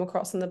really come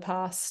across in the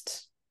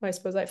past, I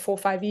suppose, like 4 or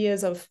 5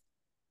 years of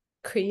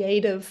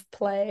creative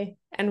play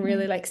and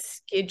really like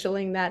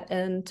scheduling that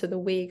into the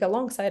week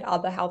alongside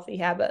other healthy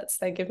habits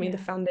that give me the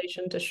Yeah.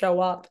 foundation to show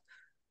up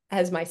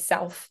as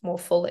myself more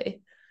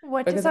fully.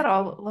 What does Because I that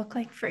think all look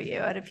like for you,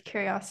 out of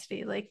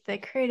curiosity, like the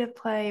creative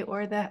play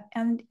or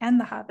and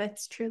the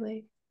habits,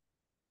 truly?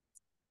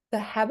 the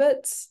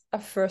habits are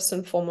first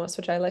and foremost,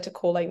 which I like to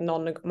call like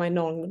my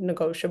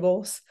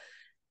non-negotiables.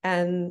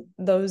 And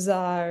those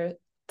are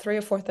 3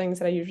 or 4 things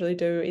that I usually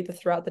do either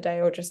throughout the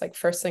day or just like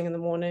first thing in the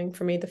morning.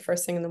 For me, the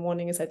first thing in the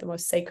morning is like the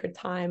most sacred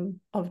time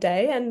of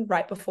day, and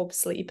right before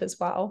sleep as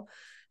well.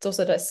 It's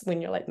also just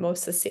when you're like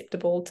most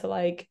susceptible to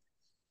like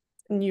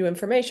new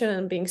information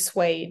and being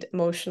swayed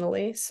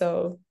emotionally.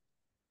 So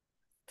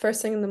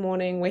first thing in the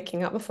morning,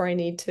 waking up before I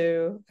need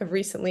to. I've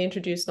recently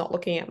introduced not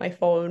looking at my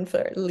phone for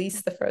at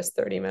least the first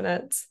 30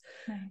 minutes.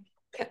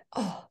 Nice.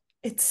 Oh,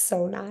 it's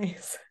so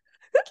nice.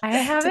 I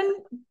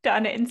haven't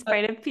done it in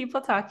spite of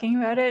people talking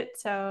about it.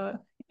 So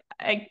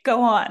I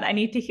go on. I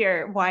need to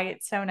hear why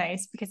it's so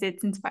nice because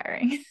it's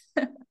inspiring.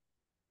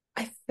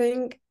 I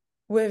think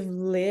we've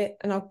let,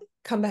 and I'll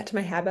come back to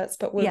my habits,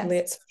 but we've Yes.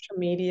 let social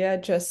media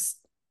just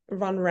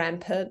run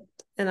rampant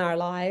in our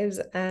lives,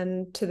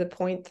 and to the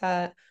point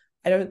that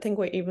I don't think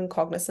we're even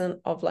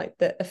cognizant of like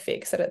the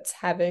effects that it's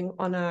having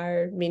on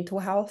our mental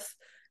health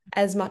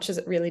as much as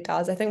it really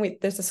does. I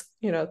think there's this,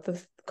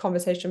 the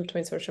conversation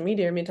between social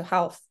media and mental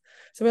health.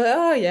 So we're like,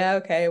 oh yeah,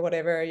 okay,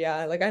 whatever.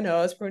 Yeah, like I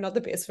know it's probably not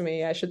the best for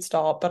me. I should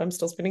stop, but I'm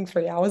still spending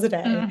 3 hours a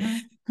day.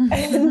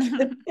 And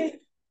Mm-hmm.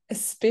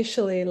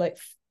 especially like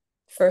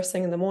first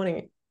thing in the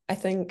morning, I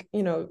think,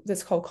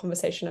 this whole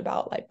conversation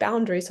about like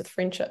boundaries with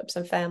friendships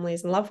and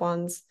families and loved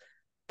ones,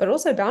 but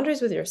also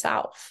boundaries with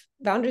yourself,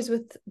 boundaries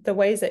with the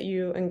ways that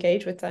you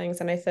engage with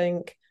things. And I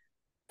think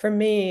for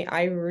me,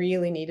 I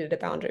really needed a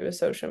boundary with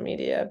social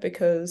media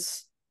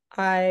because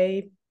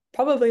I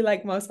probably,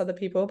 like most other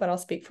people, but I'll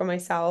speak for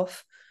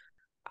myself,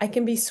 I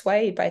can be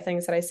swayed by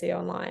things that I see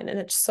online, and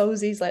it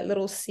sows these like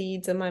little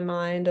seeds in my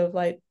mind of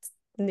like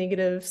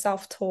negative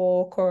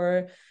self-talk,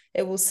 or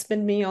it will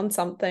spin me on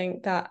something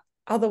that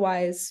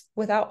otherwise,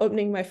 without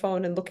opening my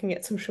phone and looking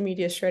at social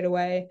media straight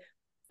away,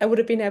 I would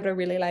have been able to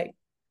really like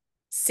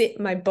set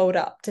my boat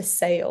up to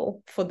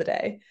sail for the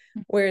day.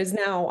 Whereas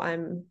now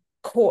I'm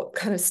caught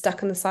kind of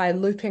stuck on the side,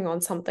 looping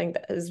on something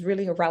that is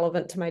really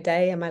irrelevant to my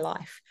day and my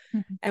life.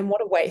 And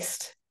what a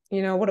waste,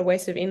 what a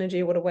waste of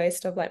energy, what a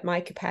waste of like my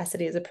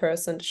capacity as a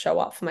person to show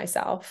up for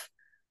myself.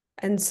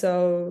 And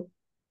so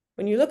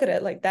when you look at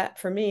it like that,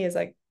 for me is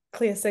like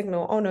clear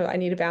signal, oh no, I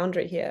need a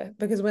boundary here.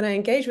 Because when I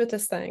engage with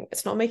this thing,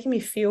 it's not making me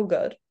feel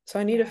good. So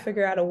I need to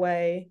figure out a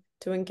way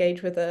to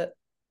engage with it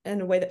in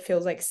a way that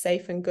feels like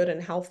safe and good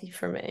and healthy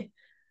for me.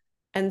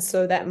 And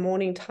so that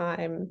morning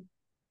time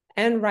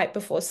and right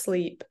before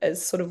sleep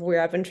is sort of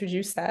where I've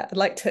introduced that. I'd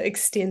like to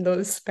extend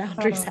those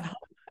boundaries Oh, out.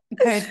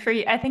 good for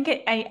you. I think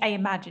I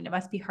imagine it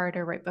must be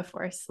harder right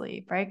before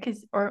sleep, right?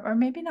 Because or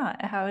maybe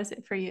not. How is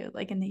it for you,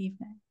 like in the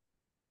evening?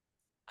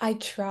 I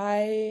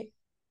try.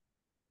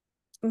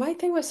 My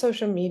thing with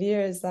social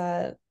media is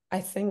that I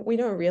think we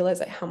don't realize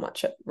like how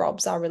much it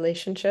robs our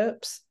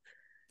relationships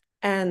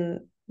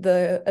and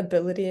the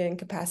ability and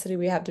capacity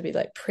we have to be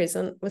like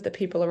present with the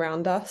people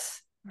around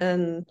us.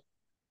 And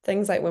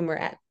things like when we're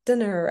at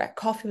dinner or at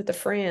coffee with a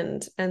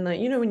friend, and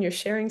like, when you're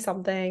sharing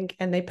something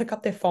and they pick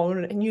up their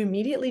phone and you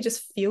immediately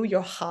just feel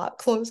your heart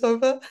close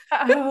over.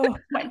 Oh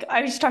my God.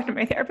 I was just talking to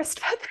my therapist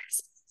about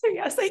this. So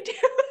yes, I do.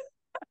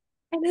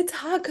 And it's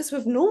hard because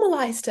we've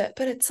normalized it,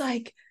 but it's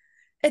like,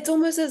 it's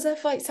almost as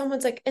if like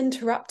someone's like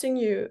interrupting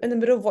you in the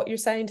middle of what you're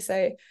saying to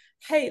say,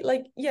 hey,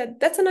 like, yeah,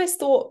 that's a nice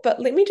thought, but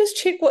let me just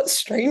check what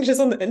strangers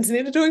on the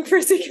internet are doing for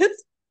a second.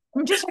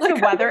 Just check the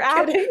Like, are weather you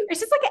app. kidding? It's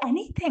just like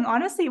anything.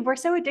 Honestly, we're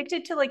so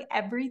addicted to like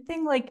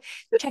everything, like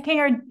checking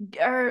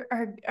our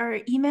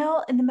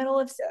email in the middle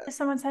of Yeah.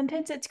 someone's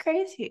sentence. It's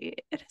crazy.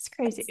 It is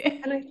crazy.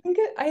 And I think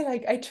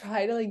I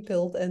try to like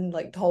build in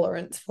like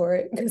tolerance for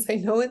it because I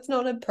know it's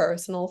not a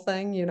personal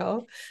thing.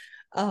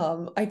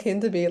 I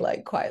tend to be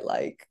like quite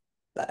like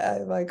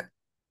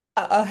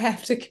I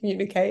have to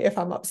communicate if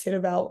I'm upset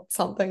about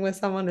something with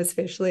someone,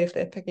 especially if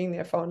they're picking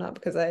their phone up,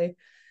 because I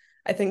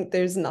think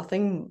there's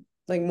nothing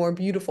like more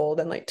beautiful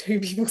than like two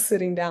people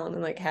sitting down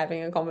and like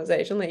having a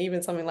conversation. Like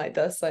even something like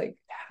this, like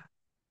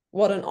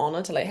what an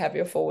honor to like have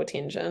your full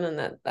attention, and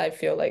that I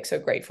feel like so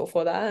grateful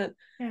for that.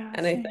 Yeah,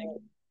 And I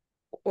think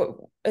same.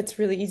 it's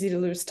really easy to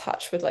lose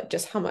touch with like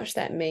just how much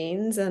that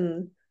means,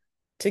 and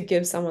to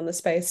give someone the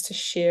space to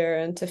share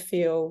and to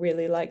feel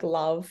really like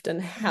loved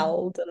and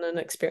held in an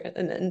experience,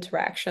 an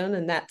interaction,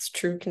 and that's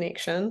true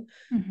connection.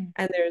 Mm-hmm.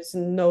 And there's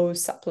no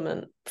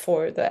supplement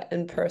for the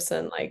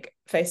in-person like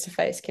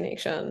face-to-face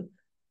connection,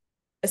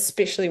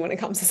 especially when it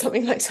comes to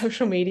something like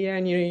social media.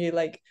 And you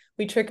like,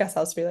 we trick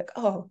ourselves to be like,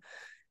 oh,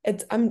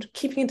 I'm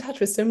keeping in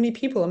touch with so many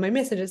people on my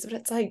messages, but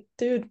it's like,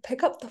 dude,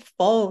 pick up the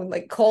phone,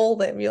 like call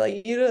them. You're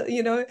like,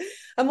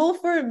 I'm all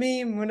for a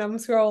meme when I'm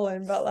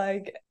scrolling, but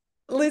like,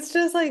 let's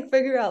just like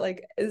figure out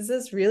like, is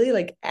this really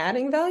like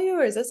adding value,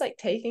 or is this like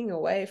taking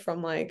away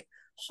from like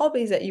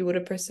hobbies that you would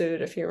have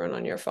pursued if you weren't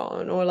on your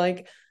phone, or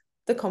like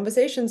the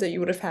conversations that you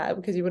would have had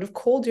because you would have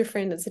called your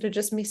friend instead of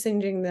just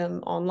messaging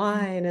them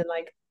online. And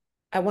like,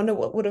 I wonder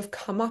what would have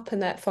come up in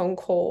that phone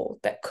call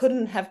that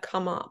couldn't have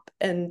come up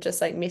in just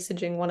like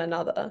messaging one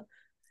another.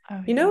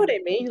 Oh You know yeah, what I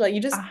mean? Like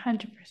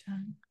 100%.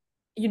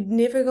 you'd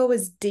never go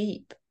as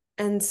deep.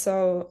 And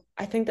so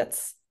I think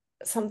that's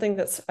something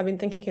that's I've been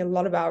thinking a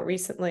lot about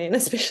recently, and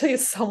especially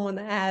as someone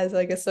that has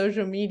like a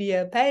social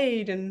media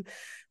page, and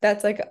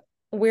that's like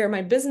where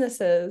my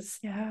business is,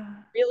 Yeah.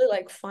 really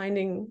like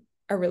finding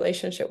a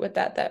relationship with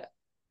that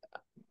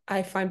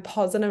I find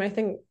positive. I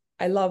think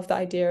I love the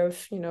idea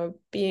of,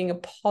 being a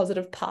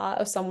positive part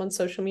of someone's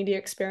social media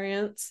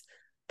experience.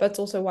 But it's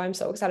also why I'm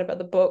so excited about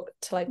the book,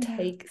 to like Yeah.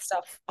 take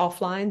stuff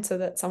offline so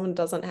that someone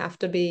doesn't have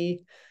to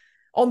be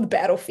on the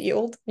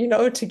battlefield,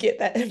 to get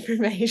that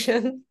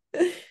information.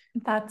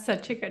 That's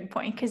such a good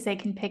point because they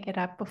can pick it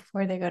up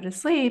before they go to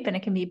sleep and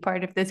it can be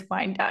part of this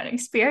wind down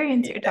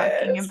experience you're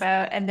talking Yes.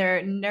 about. And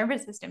their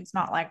nervous system's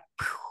not like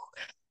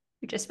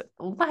just with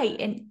the light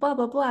and blah,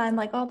 blah, blah, and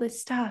like all this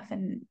stuff.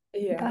 And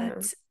Yeah.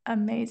 that's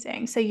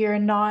amazing. So you're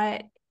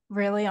not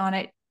really on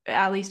it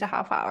at least a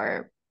half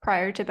hour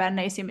prior to bed. And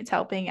I assume it's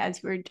helping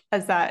as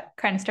that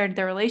kind of started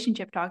the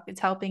relationship talk, it's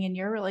helping in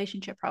your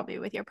relationship probably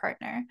with your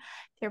partner,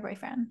 your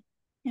boyfriend.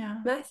 Yeah.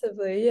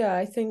 Massively, yeah.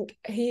 I think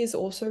he is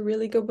also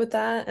really good with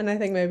that. And I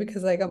think maybe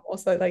because like I'm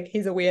also like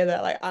he's aware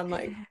that like I'm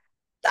like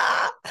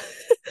ah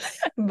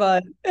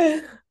but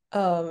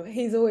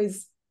he's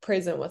always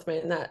present with me,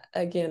 and that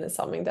again is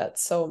something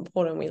that's so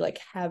important. We like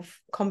have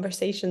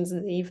conversations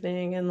in the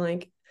evening, and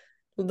like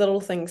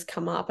little things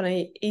come up, and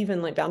I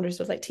even like boundaries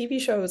with like TV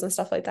shows and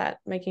stuff like that,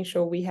 making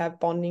sure we have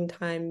bonding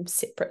time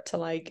separate to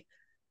like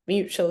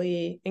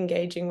mutually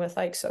engaging with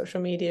like social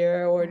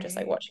media or just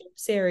like Right. watching a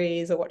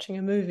series or watching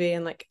a movie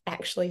and like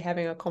actually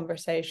having a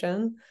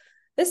conversation.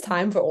 There's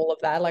time for all of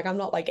that. Like I'm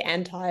not like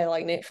anti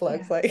like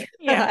Netflix. Yeah. Like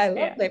Yeah. I love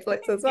Yeah.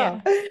 Netflix as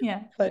Yeah. well.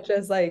 Yeah. But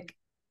just like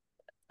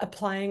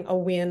applying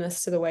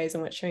awareness to the ways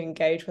in which you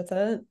engage with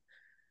it.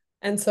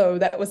 And so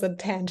that was a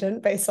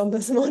tangent based on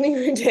this morning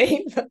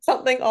routine, but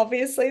something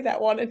obviously that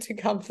wanted to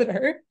come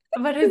through.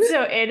 But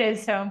it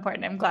is so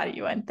important. I'm glad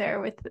you went there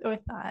with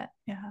that.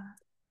 Yeah.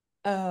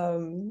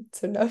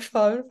 So no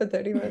phone for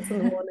 30 minutes in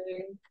the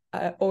morning.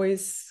 I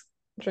always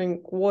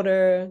drink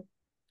water,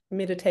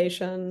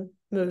 meditation,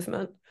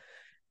 movement.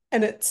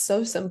 And it's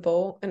so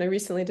simple. And I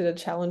recently did a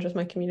challenge with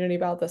my community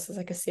about this as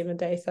like a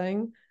 7-day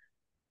thing.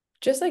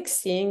 Just like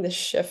seeing the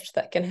shift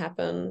that can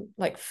happen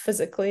like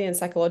physically and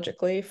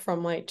psychologically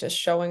from like just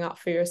showing up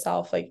for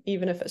yourself, like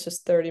even if it's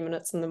just 30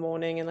 minutes in the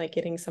morning and like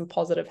getting some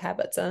positive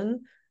habits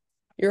in,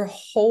 your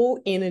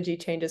whole energy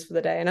changes for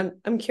the day. And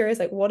I'm curious,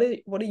 like what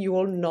are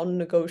your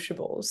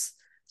non-negotiables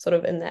sort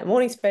of in that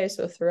morning space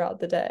or throughout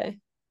the day?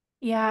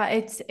 Yeah,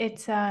 it's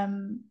I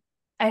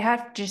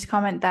have to just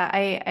comment that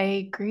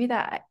I agree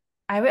that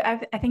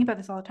I think about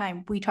this all the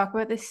time. We talk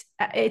about this,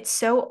 it's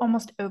so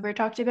almost over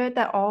talked about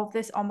that all of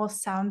this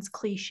almost sounds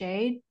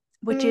cliched,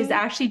 which is Mm,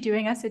 actually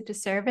doing us a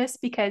disservice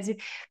because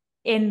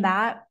in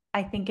that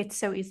I think it's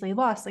so easily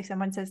lost. Like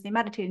someone says they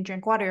meditate and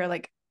drink water,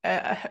 like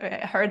I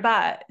heard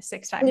that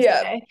 6 times yeah.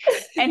 today,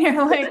 and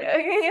you're like,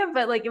 okay, yeah,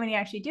 but like when you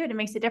actually do it, it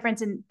makes a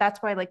difference, and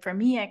that's why, like for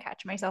me, I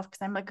catch myself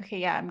because I'm like, okay,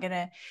 yeah, I'm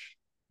gonna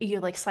you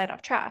like slide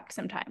off track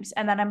sometimes.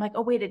 And then I'm like,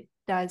 oh, wait, it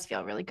does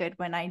feel really good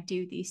when I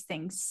do these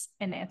things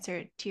in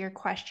answer to your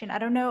question. I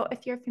don't know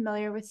if you're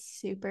familiar with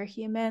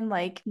Superhuman,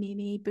 like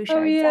Mimi Oh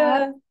Bouchard's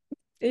app.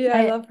 yeah. Yeah,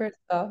 I I love her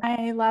stuff.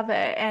 I love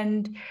it.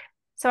 And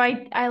so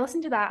I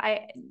listen to that.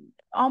 I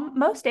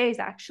most days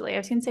actually. I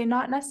was gonna say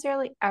not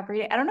necessarily every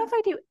day. I don't know if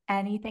I do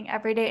anything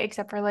every day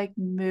except for like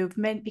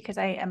movement because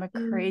I am a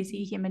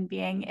crazy Mm. human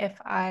being if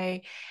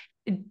I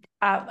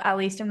at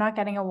least I'm not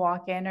getting a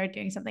walk in or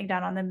doing something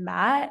down on the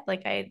mat.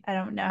 Like I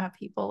don't know how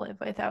people live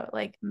without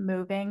like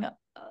moving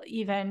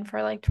even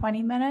for like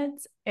 20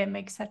 minutes. It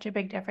makes such a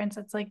big difference.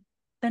 It's like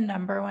the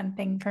number one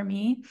thing for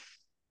me.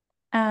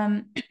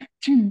 Um,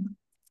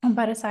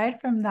 but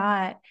aside from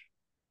that,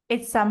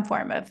 it's some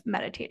form of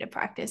meditative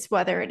practice,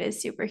 whether it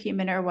is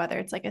superhuman or whether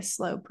it's like a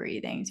slow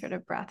breathing sort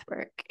of breath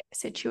work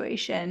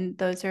situation.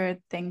 Those are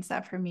things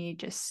that for me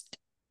just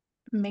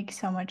make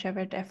so much of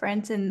a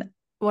difference. And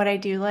what I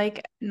do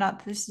like, not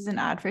that this is an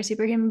ad for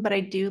Superhuman, but I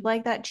do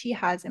like that she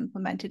has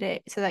implemented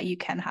it so that you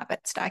can have it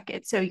stack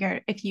it. So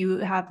you're if you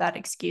have that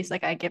excuse,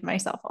 like I give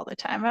myself all the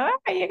time,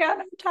 oh, you got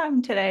no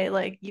time today,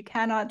 like you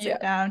cannot Yeah.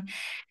 sit down.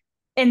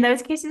 In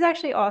those cases,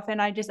 actually, often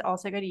I just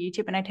also go to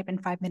YouTube and I type in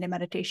 5 minute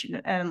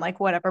meditation and like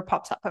whatever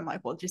pops up, I'm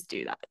like, well, just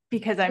do that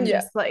because I'm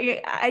Yeah. just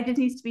like, I just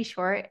needs to be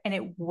short and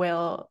it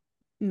will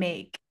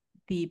make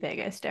the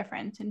biggest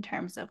difference in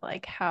terms of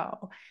like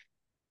how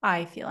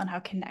I feel and how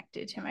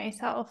connected to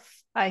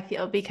myself I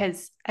feel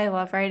because I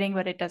love writing,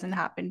 but it doesn't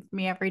happen for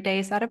me every day.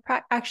 Is that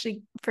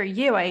actually for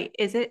you?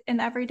 Is it an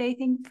everyday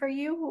thing for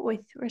you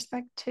with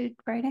respect to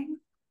writing?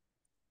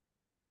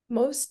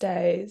 Most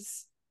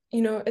days,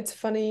 it's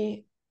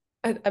funny.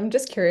 I'm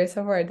just curious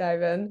before I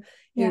dive in.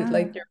 You Yeah.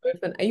 like your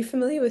movement. Are you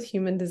familiar with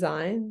human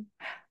design?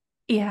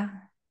 Yeah.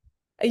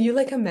 Are you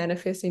like a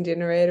manifesting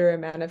generator or a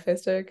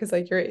manifester? Because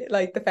like you're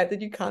like the fact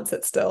that you can't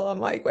sit still, I'm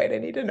like, wait, I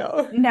need to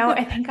know. No,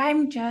 I think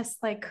I'm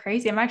just like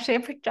crazy. I'm actually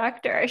a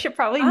projector. I should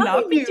probably Are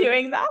not be you?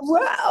 doing that.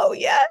 Wow,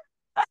 yeah.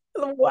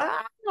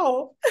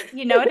 Wow.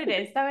 You know what it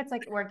is though? It's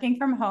like working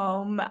from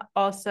home.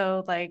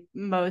 Also, like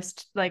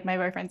most, like my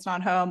boyfriend's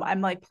not home.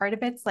 I'm like part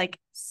of it's like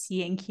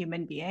seeing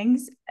human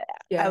beings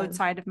Yeah.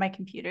 outside of my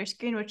computer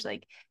screen, which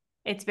like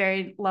it's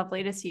very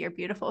lovely to see your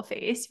beautiful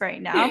face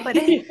right now, but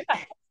Yeah.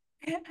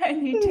 I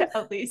need to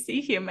at least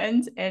see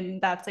humans.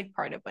 And that's like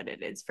part of what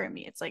it is for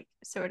me. It's like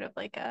sort of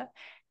like a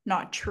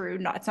not true,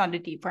 not it's not a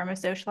deep form of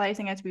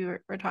socializing as we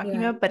were talking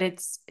Yeah. about, but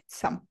it's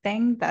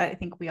something that I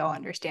think we all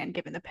understand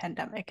given the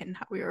pandemic and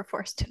how we were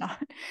forced to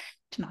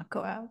not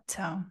go out.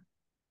 So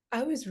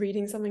I was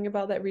reading something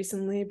about that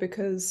recently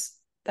because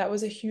that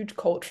was a huge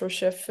cultural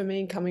shift for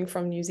me coming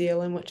from New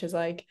Zealand, which is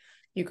like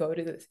you go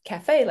to the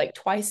cafe like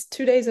twice,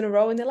 2 days in a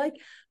row, and they're like,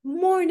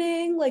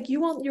 morning, like you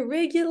want your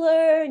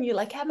regular, and you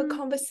like have a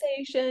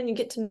conversation, you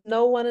get to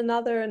know one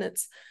another, and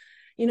it's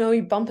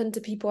you bump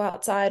into people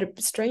outside, or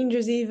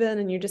strangers even,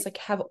 and you just like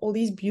have all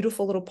these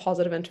beautiful little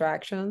positive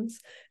interactions.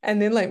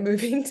 And then like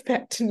moving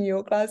back to New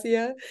York last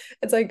year,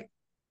 it's like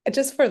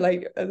just for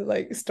like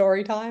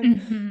story time. I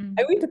Mm-hmm.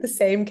 went to the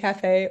same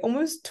cafe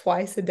almost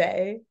twice a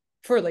day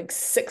for like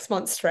 6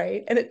 months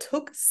straight. And it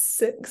took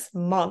 6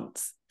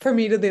 months for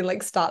me to then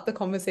like start the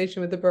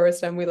conversation with the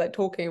barista, and we're like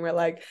talking. We're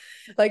like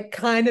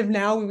kind of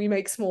now when we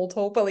make small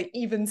talk, but like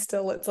even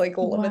still it's like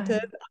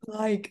limited. Wow. I'm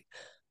like,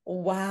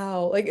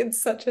 wow, like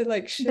it's such a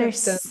like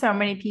There's shift. And so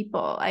many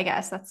people, I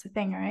guess that's the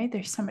thing, right?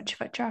 There's so much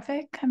foot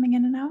traffic coming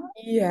in and out.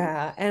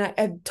 yeah, and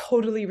I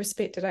totally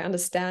respect it. I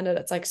understand it.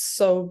 It's like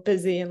so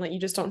busy, and like you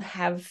just don't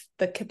have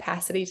the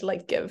capacity to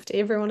like give to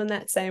everyone in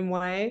that same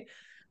way.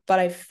 But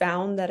I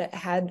found that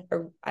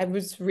I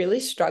was really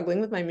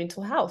struggling with my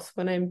mental health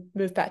when I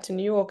moved back to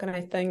New York. And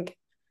I think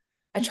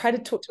I tried to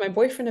talk to my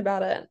boyfriend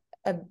about it,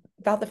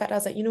 about the fact I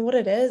was like, you know what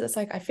it is? It's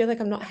like I feel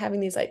like I'm not having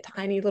these like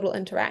tiny little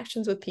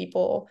interactions with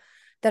people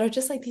that are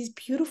just like these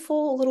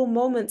beautiful little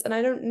moments. And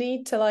I don't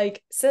need to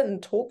like sit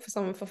and talk for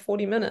someone for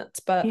 40 minutes,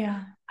 but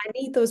Yeah. I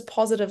need those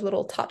positive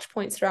little touch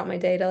points throughout my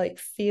day to like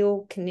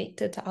feel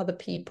connected to other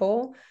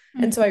people.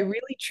 And so I Mhm.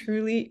 really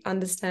truly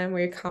understand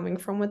where you're coming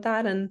from with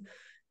that, and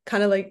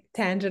kind of like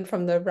tangent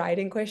from the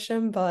writing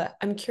question, but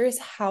I'm curious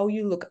how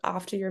you look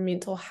after your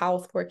mental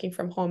health working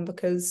from home,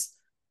 because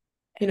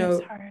you It is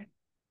know hard.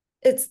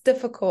 it's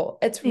difficult.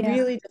 It's Yeah.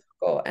 really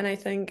difficult. And I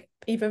think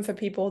even for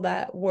people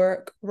that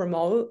work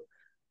remote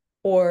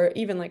or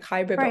even like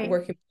hybrid, but Right.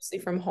 working mostly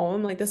from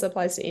home, like this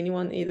applies to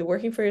anyone either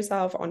working for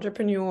yourself,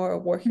 entrepreneur, or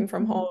working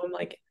from Mhm. home.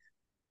 Like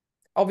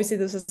obviously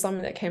this is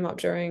something that came up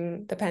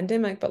during the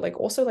pandemic, but like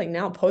also like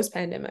now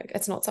post-pandemic,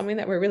 it's not something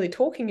that we're really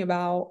talking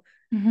about,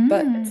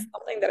 but it's Mhm.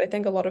 something that I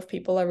think a lot of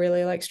people are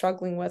really like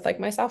struggling with, like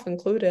myself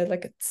included.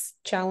 Like it's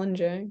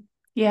challenging.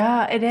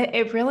 Yeah,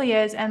 it really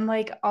is. And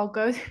like I'll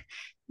go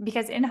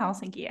because in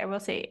Helsinki, I will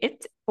say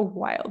it's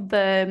wild.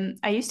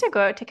 I used to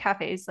go out to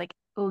cafes like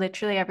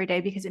literally every day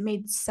because it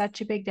made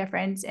such a big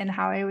difference in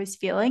how I was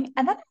feeling.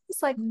 And then I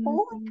was like,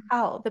 holy Mm.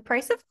 cow, the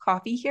price of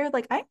coffee here,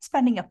 like I'm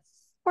spending a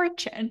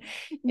fortune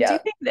doing Yeah.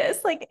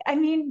 this. Like, I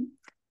mean,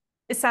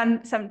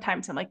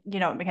 sometimes I'm like,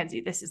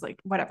 Mackenzie, this is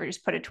like whatever,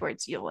 just put it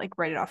towards you'll like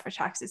write it off for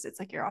taxes. It's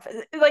like your office.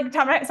 Like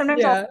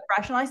sometimes I'll Yeah.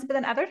 rationalize it, but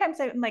then other times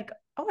I'm like,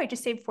 oh, I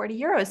just saved 40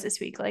 euros this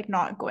week, like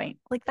not going.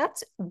 Like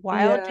that's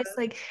wild. Yeah. Just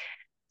like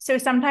so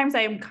sometimes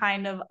I'm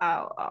kind of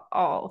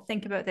I'll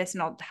think about this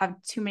and I'll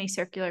have too many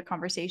circular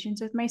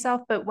conversations with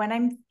myself. But when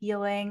I'm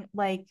feeling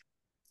like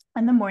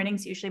in the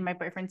mornings, usually my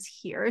boyfriend's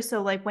here.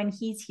 So like when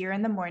he's here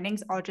in the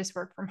mornings, I'll just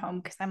work from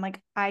home because I'm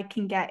like, I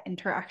can get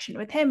interaction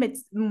with him.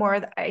 It's more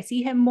that I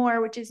see him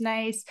more, which is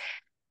nice.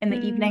 In the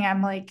Mm. evening,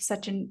 I'm like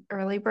such an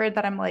early bird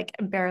that I'm like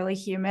barely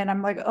human.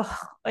 I'm like, oh,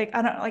 like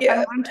I Yeah.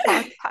 don't want to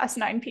talk past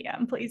 9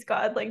 p.m. Please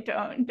God, like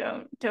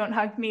don't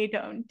hug me,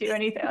 don't do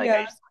anything. Like I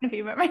Yeah. just want to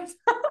be by myself.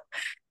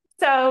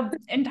 So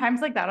in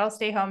times like that, I'll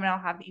stay home and I'll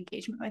have the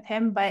engagement with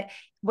him. But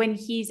when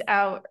he's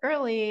out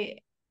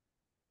early,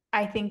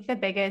 I think the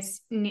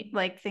biggest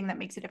like thing that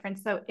makes a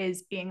difference though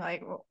is being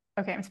like, well,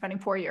 okay, I'm spending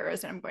 4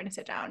 euros and I'm going to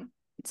sit down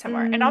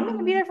somewhere, and I'm going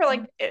to be Mm. there for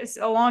like it's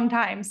a long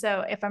time.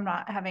 So if I'm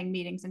not having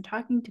meetings and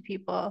talking to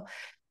people,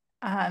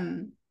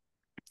 um,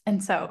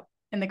 and so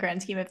in the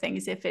grand scheme of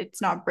things, if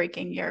it's not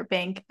breaking your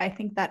bank, I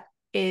think that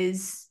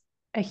is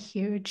a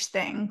huge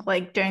thing.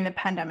 Like during the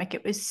pandemic,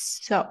 it was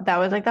so that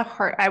was like the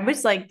heart. I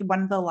was like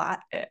one of the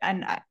last,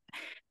 and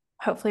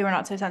hopefully we're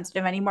not so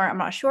sensitive anymore. I'm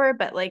not sure,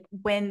 but like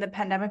when the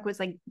pandemic was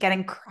like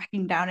getting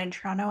cracking down in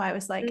Toronto, I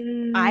was like,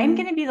 I'm Mm.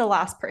 gonna be the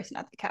last person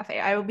at the cafe.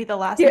 I will be the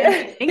last man Yeah.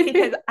 standing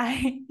because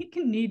I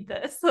need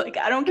this. Like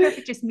I don't care if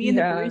it's just me and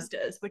the Yeah.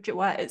 baristas, which it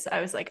was.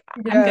 I was like,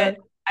 I'm Yeah. good.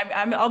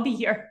 I'll be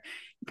here.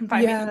 You can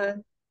find me Yeah.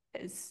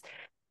 is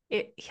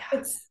it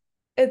yeah.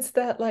 It's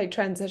that like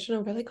transition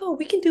over like, oh,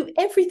 we can do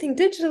everything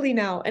digitally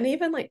now. And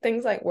even like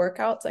things like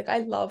workouts, like I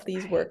love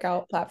these Right.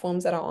 workout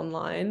platforms that are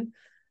online.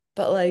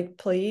 But like,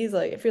 please,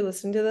 like if you're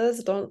listening to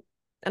this, don't,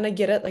 and I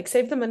get it, like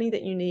save the money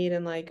that you need.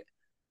 And like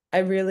I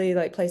really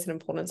like place an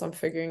importance on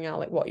figuring out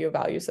like what your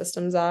value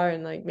systems are.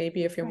 And like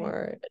maybe if you're Right.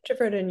 more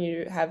introverted and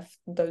you have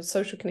those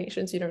social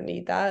connections, you don't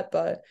need that.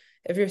 But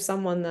if you're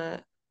someone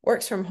that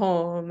works from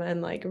home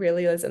and like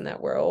really is in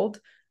that world,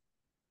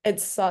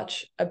 it's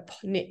such a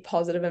net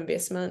positive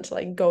investment to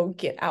like go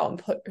get out and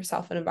put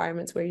yourself in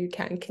environments where you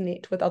can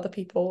connect with other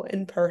people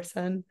in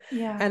person. And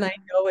Yeah. I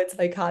know it's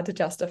like hard to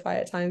justify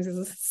at times. It's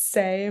the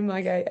same.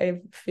 Like I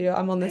feel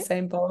I'm on the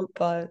same boat,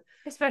 but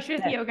Especially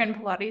with that, yoga and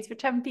Pilates,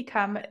 which have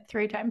become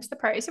 3 times the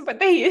price of what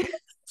they used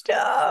to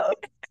yeah,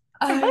 be.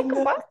 I'm I like,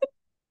 know. what?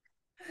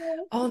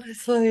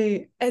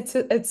 Honestly,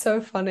 it's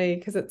so funny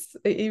because it's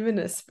even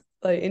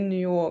like in New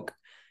York,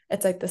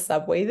 it's like the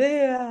subway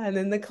there and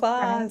then the Right.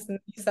 class and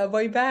the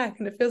subway back,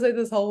 and it feels like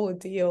this whole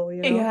deal,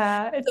 you know?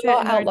 Yeah, It's it's a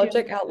lot an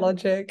ordeal. out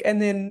logic,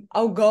 and then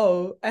I'll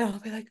go and I'll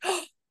be like,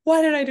 oh,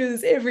 why don't I do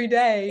this every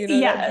day? You know,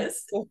 that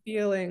Yes, beautiful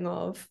feeling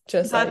of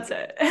just that's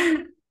like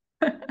it.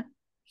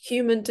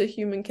 human to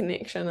human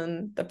connection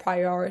and the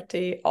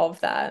priority of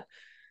that.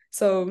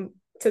 So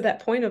to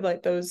that point of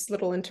like those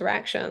little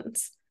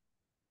interactions,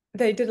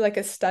 they did like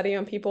a study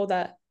on people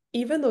that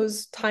even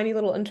those tiny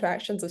little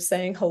interactions of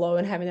saying hello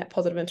and having that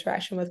positive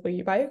interaction with where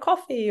you buy your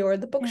coffee or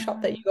the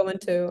bookshop that Yeah. you go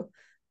into,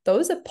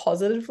 those are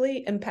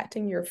positively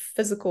impacting your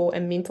physical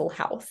and mental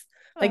health.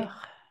 Like Ugh.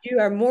 you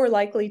are more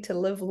likely to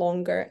live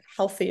longer,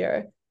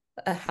 healthier,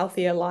 a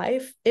healthier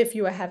life if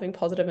you are having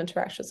positive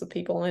interactions with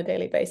people on a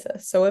daily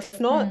basis. So if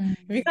not,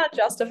 if you Mm. can't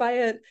justify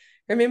it,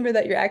 remember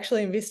that you're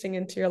actually investing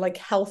into your like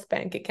health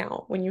bank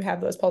account when you have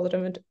those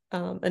positive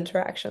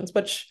interactions,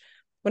 which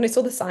when I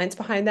saw the science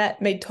behind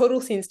that made total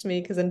sense to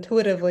me because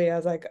intuitively I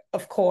was like,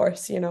 of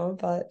course,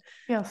 but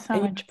Feels so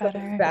and much sort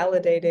of better.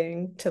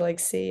 validating to like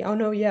see, oh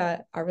no,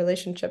 yeah, our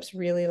relationships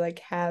really like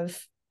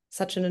have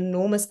such an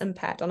enormous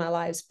impact on our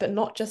lives, but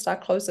not just our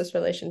closest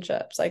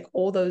relationships, like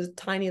all those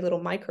tiny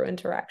little micro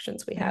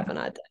interactions we have in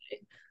our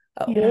day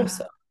are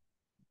also Yeah.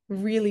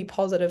 really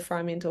positive for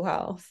our mental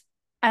health.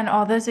 And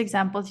all those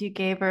examples you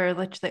gave are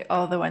literally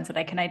all the ones that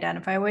I can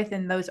identify with.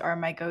 And those are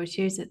my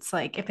go-tos. It's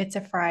like if it's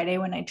a Friday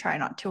when I try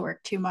not to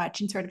work too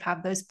much and sort of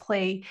have those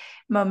play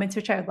moments,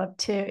 which I would love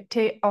to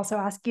also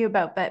ask you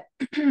about, but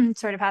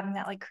sort of having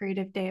that like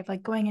creative day of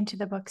like going into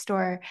the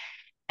bookstore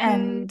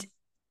Mm,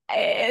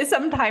 and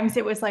sometimes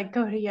it was like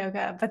go to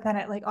yoga, but then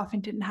it like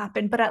often didn't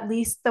happen. But at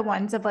least the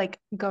ones of like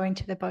going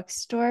to the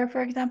bookstore,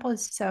 for example,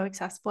 is so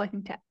accessible, I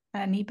think, to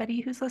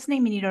anybody who's listening.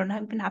 I mean, you don't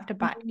even have to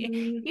buy.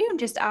 mm, You can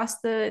just ask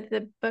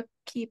the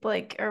bookkeep,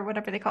 like, or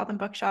whatever they call them,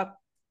 bookshop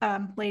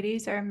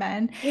ladies or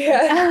men,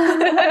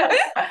 yeah.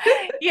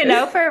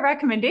 for a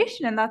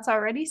recommendation, and that's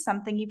already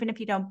something. Even if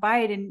you don't buy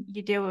it, and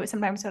you do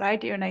sometimes what I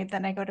do, and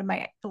then I go to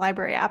my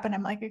library app, and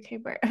I'm like, okay,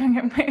 where?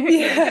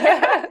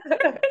 Yeah.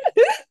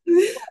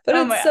 But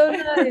Oh it's my, so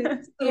nice to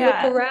look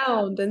yeah,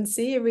 around and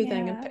see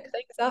everything and yeah, pick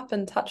things up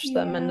and touch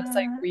them and just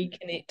like yeah,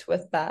 reconnect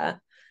with that.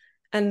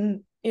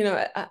 And,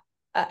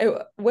 I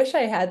wish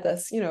I had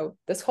this,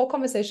 this whole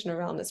conversation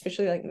around,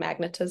 especially like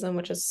magnetism,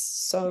 which is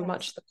so yes,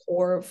 much the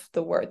core of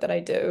the work that I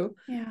do,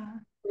 yeah,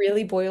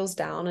 really boils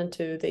down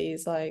into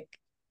these like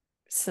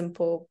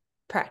simple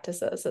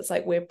practices. It's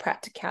like where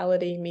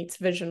practicality meets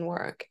vision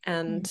work. mm.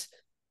 And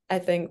I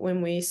think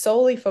when we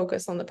solely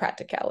focus on the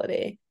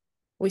practicality,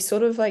 we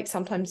sort of like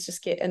sometimes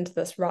just get into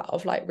this rut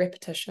of like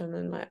repetition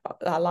and like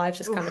our lives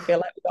just kind of Oof, feel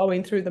like we're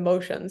going through the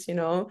motions.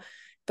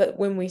 But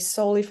when we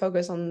solely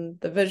focus on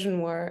the vision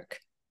work,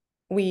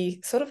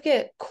 we sort of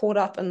get caught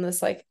up in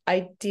this like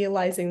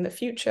idealizing the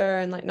future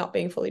and like not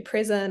being fully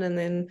present and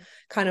then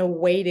kind of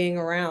waiting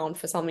around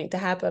for something to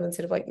happen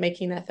instead of like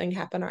making that thing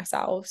happen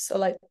ourselves. So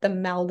like the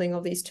melding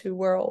of these two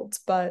worlds,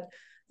 but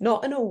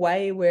not in a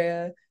way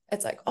where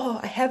it's like, oh,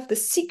 I have the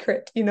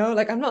secret.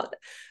 Like I'm not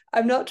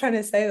trying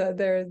to say that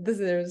this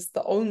is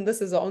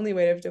the only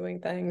way of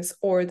doing things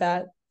or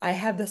that I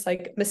have this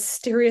like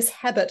mysterious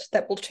habit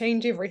that will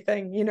change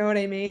everything. You know what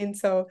I mean?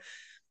 So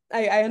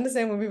I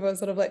understand when people are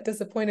sort of like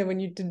disappointed when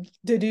you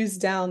deduce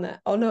down that,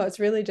 oh no, it's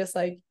really just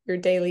like your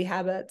daily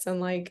habits and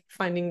like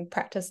finding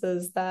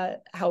practices that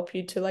help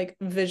you to like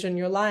vision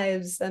your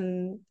lives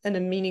and in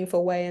a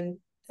meaningful way and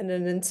in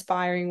an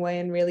inspiring way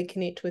and really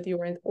connect with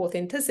your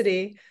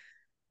authenticity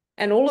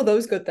and all of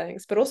those good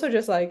things, but also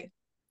just like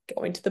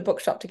going to the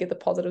bookshop to get the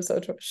positive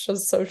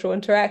social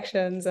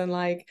interactions and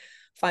like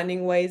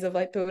finding ways of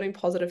like building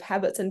positive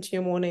habits into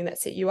your morning that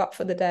set you up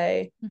for the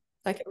day.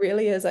 Like it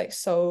really is like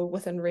so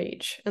within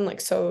reach and like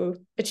so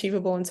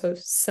achievable and so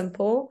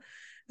simple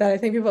that I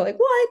think people are like,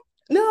 what?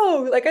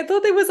 No, like I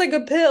thought there was like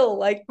a pill.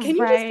 Like, can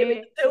you just give me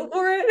right. the pill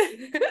for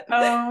it?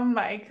 Oh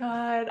my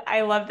God.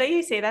 I love that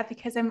you say that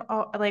because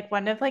like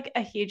one of like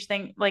a huge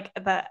thing like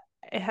that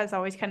it has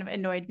always kind of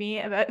annoyed me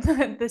about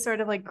the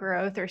sort of like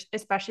growth or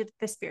especially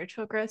the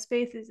spiritual growth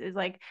space is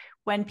like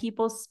when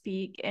people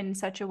speak in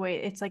such a way,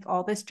 it's like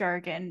all this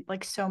jargon,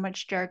 like so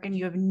much jargon,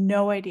 you have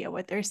no idea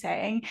what they're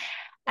saying.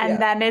 And Yeah.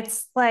 then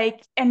it's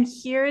like, and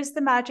here's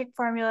the magic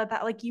formula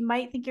that like you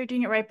might think you're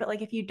doing it right, but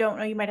like if you don't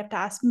know, you might have to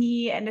ask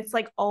me. And it's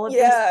like all of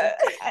this, Yeah.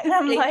 and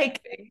I'm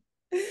like,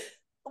 Gatekeeping.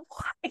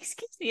 what?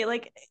 Excuse me,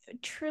 like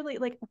truly,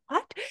 like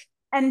what?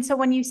 And so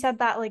when you said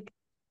that, like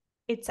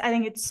I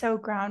think it's so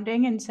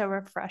grounding and so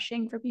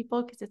refreshing for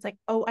people because it's like,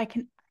 oh, I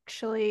can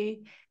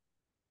actually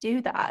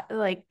do that.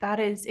 Like that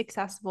is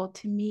accessible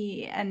to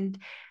me. And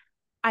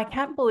I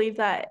can't believe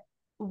that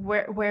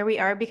where we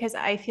are because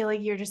I feel like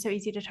you're just so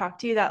easy to talk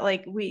to that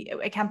like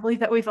I can't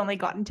believe that we've only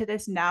gotten to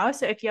this now.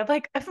 So if you have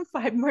like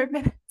 5 more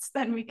minutes,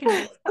 then we can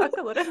just talk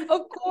a little bit.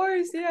 Of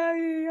course, yeah,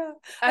 yeah, yeah.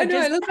 I know.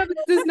 I Just look up at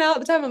this now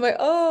at the time. I'm like,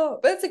 oh,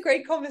 but it's a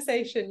great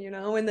conversation.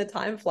 When the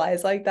time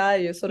flies like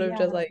that, you're sort of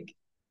just yeah, like,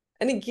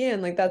 and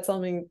again, like that's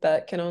something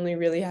that can only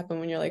really happen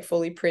when you're like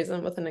fully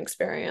present with an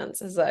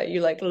experience, is that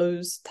you like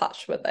lose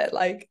touch with it.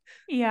 Like,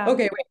 yeah.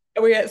 okay, wait,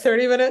 are we at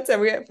 30 minutes? Are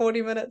we at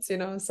 40 minutes?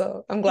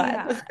 So I'm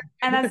glad. Yeah.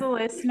 And as a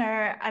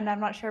listener, and I'm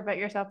not sure about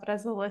yourself, but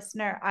as a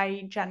listener,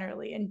 I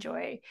generally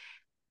enjoy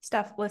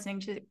stuff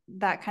listening to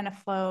that kind of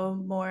flow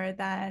more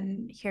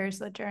than here's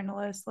the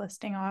journalist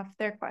listing off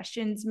their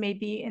questions.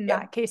 Maybe in Yeah.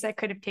 that case, I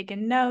could have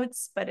taken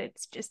notes, but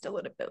it's just a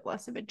little bit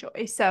less of a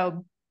joy.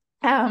 So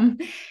Um,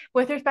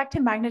 with respect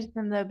to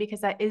magnetism, though,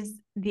 because that is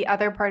the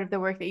other part of the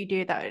work that you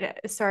do. That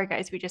sorry,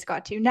 guys, we just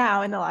got to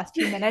now in the last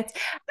few minutes.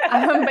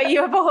 But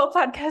you have a whole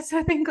podcast,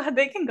 so I'm glad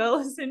they can go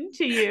listen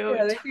to you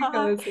Yeah, they can go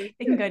talk. listen.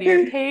 They can go to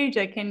your page.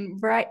 They can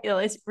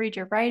read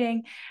your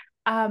writing.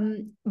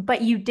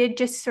 But you did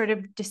just sort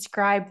of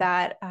describe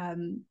that,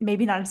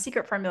 maybe not a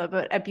secret formula,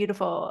 but a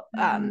beautiful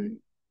Mhm.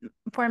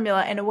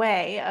 formula in a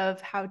way of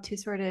how to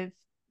sort of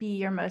be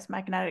your most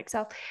magnetic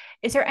self.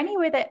 Is there any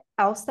way that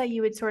else that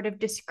you would sort of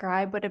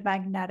describe what a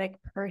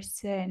magnetic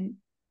person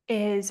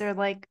is, or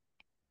like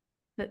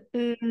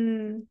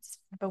Mm, it's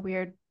a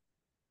weird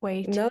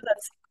way to no,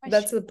 that's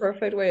question? the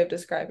perfect way of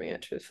describing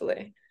it,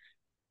 truthfully.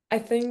 I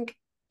think,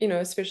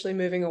 especially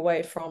moving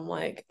away from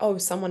like, oh,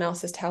 someone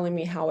else is telling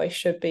me how I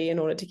should be in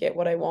order to get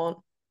what I want.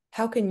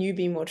 How can you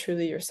be more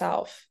truly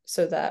yourself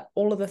so that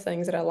all of the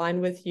things that align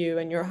with you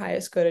and your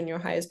highest good and your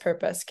highest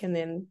purpose can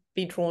then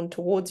be drawn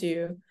towards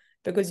you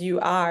because you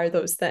are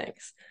those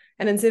things.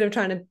 And instead of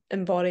trying to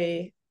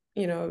embody,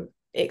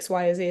 X,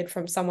 Y, or Z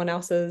from someone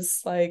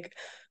else's like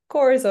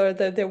course or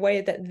the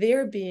way that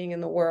they're being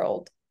in the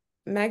world,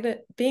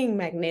 being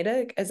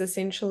magnetic is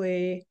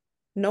essentially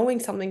knowing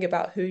something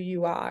about who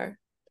you are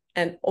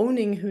and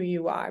owning who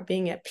you are,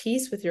 being at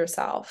peace with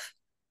yourself,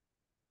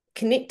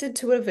 connected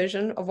to a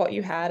vision of what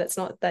you had. It's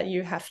not that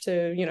you have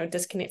to,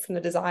 disconnect from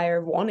the desire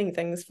of wanting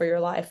things for your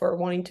life or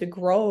wanting to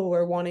grow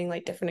or wanting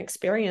like different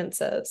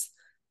experiences,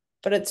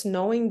 but it's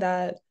knowing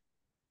that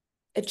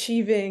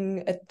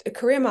achieving a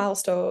career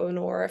milestone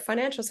or a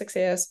financial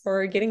success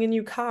or getting a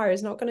new car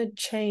is not going to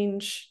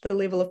change the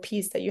level of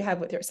peace that you have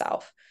with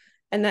yourself.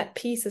 And that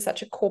peace is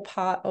such a core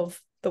part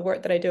of the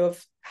work that I do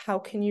of how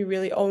can you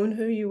really own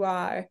who you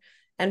are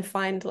and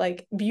find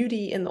like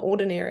beauty in the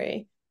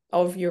ordinary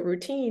of your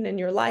routine and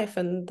your life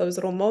and those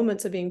little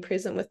moments of being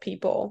present with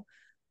people,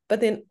 but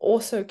then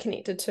also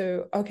connected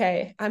to,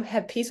 okay, I'm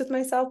have peace with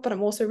myself, but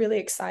I'm also really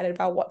excited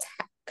about what's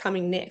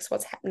coming next,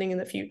 what's happening in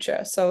the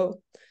future.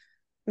 So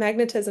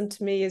magnetism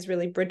to me is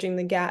really bridging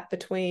the gap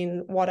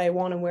between what I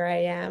want and where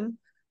I am,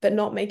 but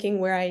not making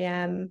where I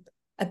am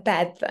a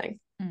bad thing.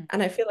 Mm.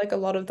 And I feel like a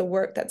lot of the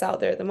work that's out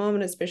there at the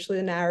moment, especially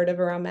the narrative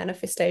around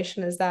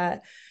manifestation, is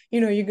that,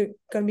 you're going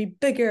to be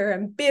bigger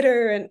and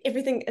better and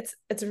everything.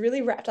 It's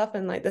really wrapped up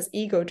in like this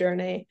ego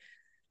journey.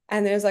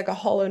 And there's like a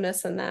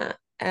hollowness in that.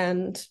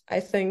 And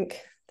I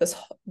think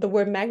the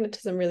word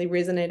magnetism really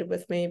resonated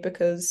with me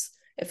because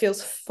it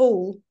feels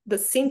full. The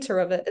center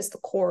of it is the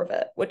core of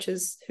it, which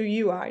is who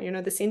you are.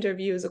 The center of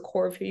you is the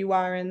core of who you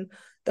are. And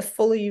the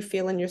fuller you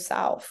feel in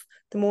yourself,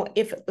 the more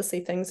effortlessly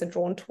things are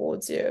drawn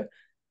towards you.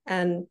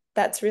 And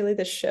that's really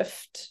the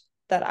shift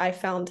that I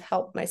found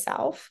help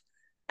myself.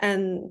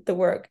 And the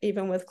work,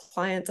 even with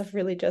clients, of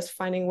really just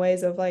finding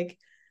ways of like,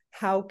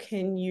 how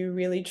can you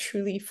really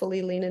truly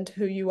fully lean into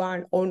who you are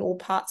and own all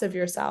parts of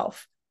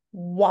yourself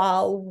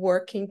while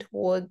working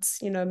towards,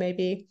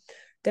 maybe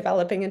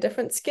developing a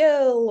different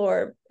skill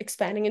or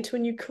expanding into a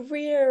new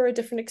career or a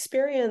different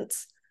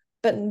experience,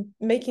 but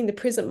making the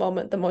present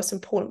moment the most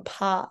important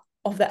part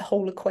of that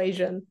whole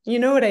equation. You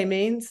know what I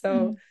mean?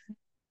 So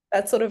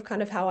that's sort of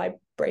kind of how I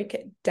break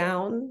it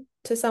down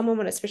to someone,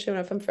 when especially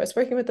when I'm first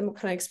working with them,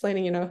 kind of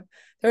explaining,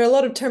 there are a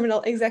lot of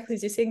terminal, exactly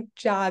as you say,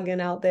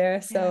 jargon out there. Yeah.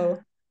 So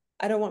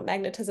I don't want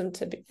magnetism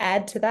to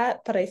add to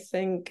that, but I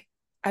think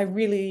I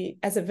really,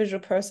 as a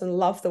visual person,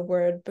 love the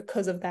word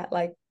because of that.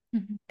 Like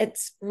Mm-hmm.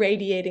 it's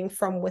radiating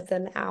from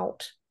within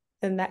out,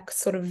 and that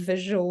sort of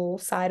visual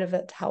side of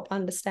it to help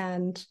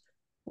understand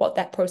what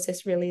that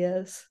process really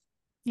is.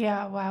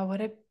 Yeah, wow,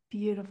 what a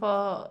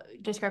beautiful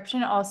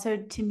description. Also,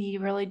 to me,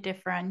 really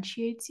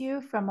differentiates you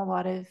from a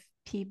lot of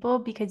people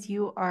because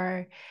you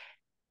are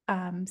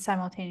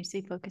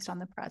simultaneously focused on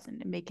the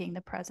present and making the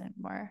present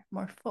more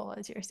full,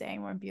 as you're saying,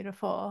 more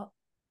beautiful.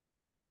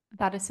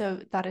 That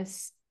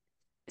is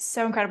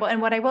so incredible.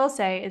 And what I will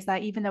say is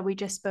that even though we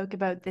just spoke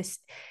about this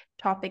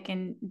topic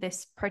in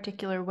this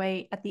particular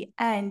way, at the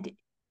end,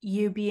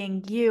 you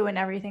being you and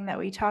everything that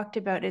we talked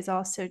about is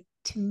also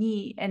to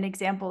me an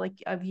example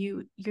like of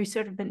you've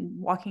sort of been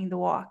walking the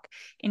walk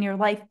in your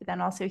life, but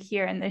then also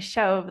here in this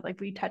show of like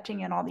we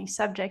touching on all these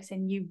subjects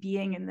and you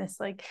being in this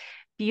like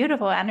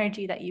beautiful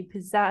energy that you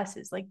possess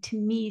is like to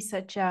me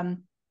such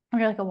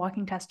you're like a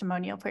walking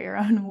testimonial for your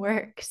own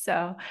work.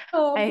 So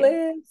Oh, I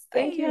Bliss.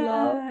 Thank you,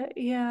 love.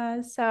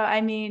 yeah. So I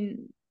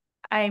mean,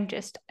 I'm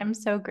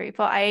so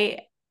grateful. I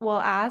will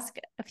ask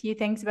a few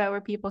things about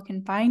where people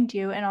can find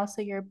you and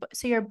also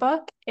your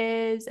book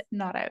is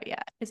not out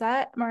yet. Is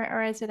that more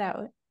or is it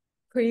out?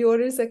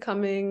 Pre-orders are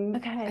coming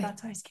Okay,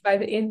 that's what I was by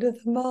the end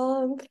of the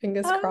month.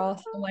 Fingers um,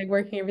 crossed. I'm like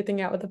working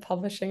everything out with the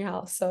publishing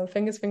house. So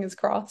fingers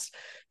crossed.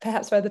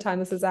 Perhaps by the time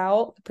this is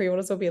out, the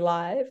pre-orders will be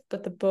live,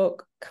 but the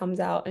book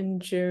comes out in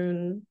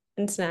June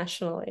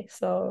internationally.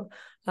 So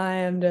I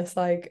am just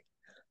like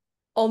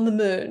on the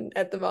moon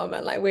at the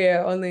moment. Like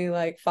we're only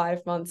like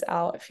 5 months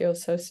out. It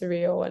feels so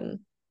surreal and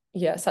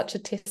yeah, such a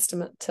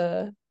testament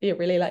to yeah,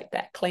 really like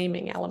that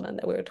claiming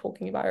element that we were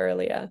talking about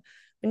earlier.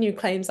 When you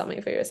claim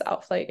something for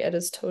yourself, like it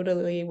is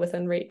totally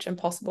within reach and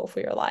possible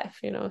for your life,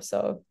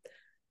 So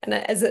And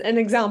as an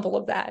example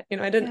of that, you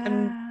know, Yeah.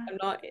 I'm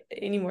not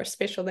any more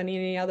special than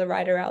any other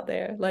writer out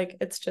there. Like,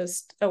 it's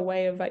just a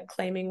way of like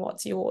claiming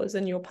what's yours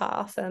and your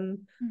path. And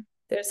Mm.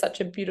 there's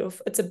such a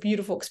beautiful, it's a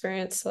beautiful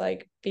experience to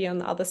like be on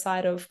the other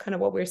side of kind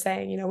of what we're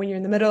saying. You know, when you're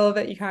in the middle of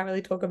it, you can't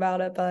really talk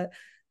about it, but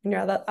when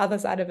you're on the other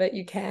side of it,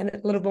 you can a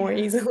little more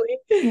Yeah. easily.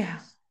 Yeah.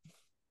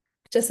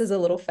 Just as a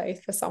little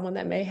faith for someone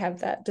that may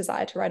have that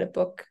desire to write a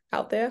book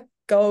out there.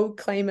 Go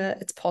claim it.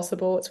 It's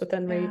possible. It's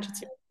within reach. Yeah.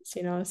 It's yours,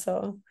 you know.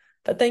 So,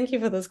 but thank you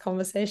for this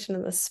conversation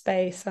and this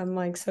space. I'm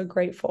like so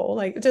grateful.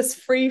 Like, just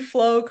free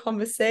flow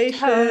conversation.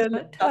 Totally,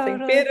 Nothing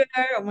totally. bitter.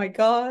 Oh my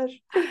gosh.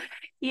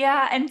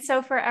 Yeah, and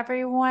so for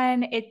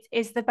everyone, it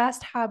is the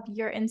best hub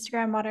your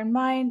Instagram Modern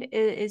Mind.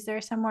 Is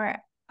there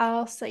somewhere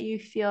else that you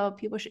feel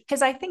people should?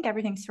 Because I think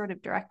everything's sort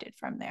of directed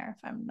from there,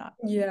 if I'm not.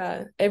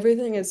 Yeah,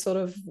 everything is sort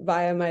of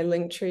via my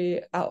link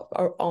tree out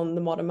or on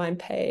the Modern Mind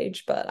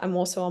page, but I'm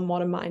also on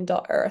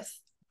modernmind.earth,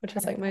 which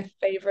is like my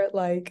Perfect. favorite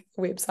like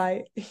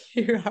website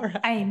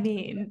URL. I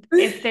mean,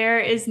 if there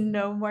is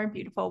no more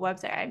beautiful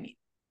website, I mean,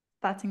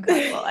 that's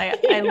incredible. I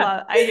Yeah.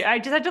 love I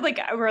just had to like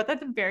I wrote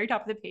that at the very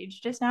top of the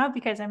page just now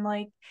because I'm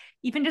like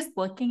even just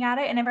looking at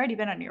it, and I've already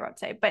been on your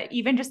website, but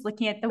even just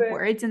looking at the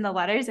words and the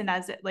letters, and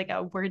as like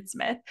a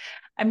wordsmith,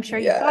 I'm sure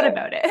you thought Yeah.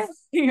 about it.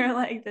 You're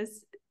like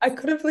this. I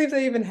couldn't believe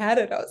they even had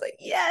it. I was like,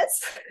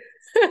 yes.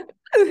 Oh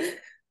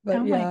But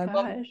my yeah,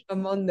 gosh.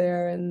 I'm on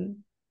there, and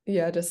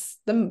yeah,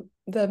 just the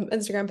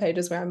Instagram page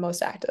is where I'm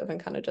most active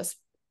and kind of just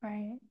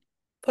Right.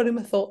 putting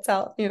my thoughts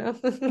out, you know.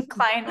 And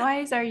client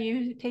wise, are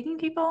you taking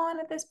people on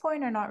at this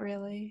point or not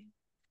really?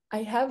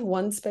 I have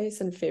one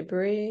space in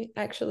February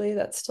actually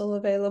that's still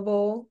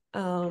available.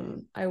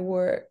 I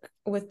work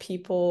with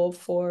people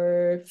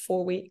for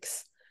 4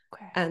 weeks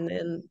Okay. and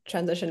then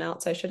transition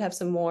out. So I should have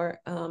some more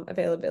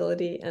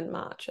availability in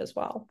March as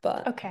well.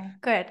 But Okay,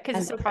 good. Because I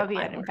this love will the probably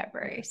be out client in work.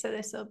 February. So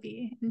this will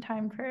be in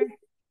time for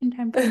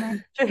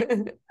March.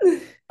 Yeah.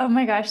 Oh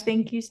my gosh,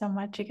 thank you so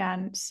much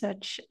again.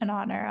 Such an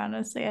honor,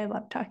 honestly. I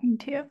love talking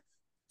to you.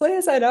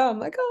 Please, I know. I'm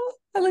like, oh,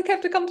 I like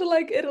have to come to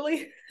like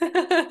Italy.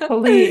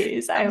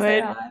 Please, Come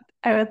say hi.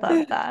 I would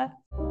love that.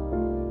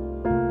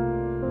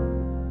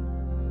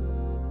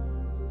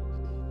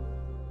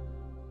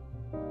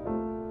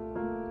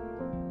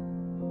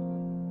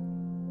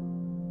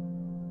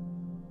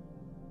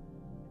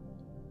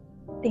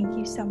 Thank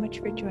you so much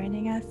for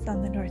joining us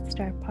on the North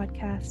Star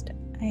podcast.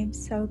 I am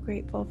so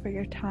grateful for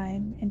your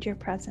time and your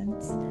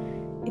presence.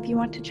 If you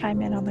want to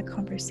chime in on the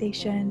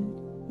conversation,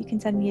 you can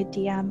send me a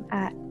DM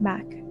at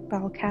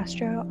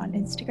MacValCastro on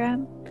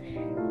Instagram.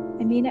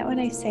 I mean it when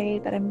I say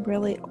that I'm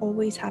really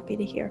always happy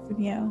to hear from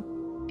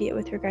you, be it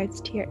with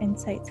regards to your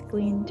insights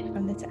gleaned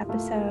from this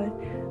episode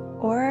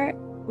or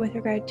with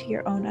regard to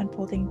your own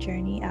unfolding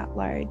journey at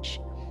large.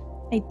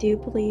 I do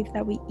believe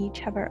that we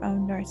each have our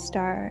own North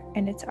Star,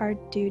 and it's our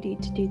duty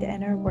to do the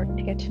inner work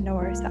to get to know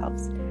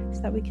ourselves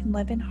so that we can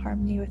live in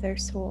harmony with our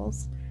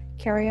souls,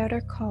 carry out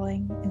our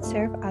calling, and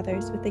serve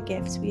others with the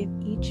gifts we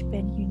have each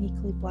been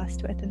uniquely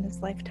blessed with in this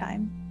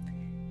lifetime.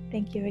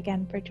 Thank you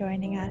again for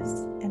joining us,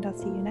 and I'll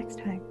see you next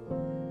time.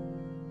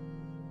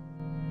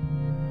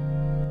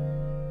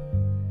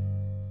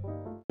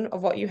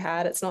 Of what you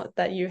had. It's not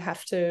that you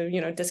have to,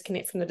 you know,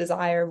 disconnect from the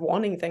desire of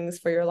wanting things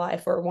for your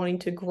life or wanting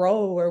to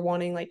grow or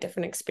wanting like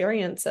different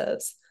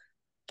experiences.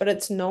 But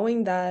it's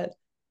knowing that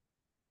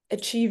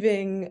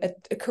achieving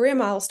a career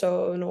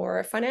milestone or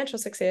a financial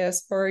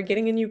success or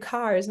getting a new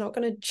car is not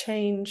going to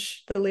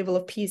change the level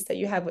of peace that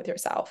you have with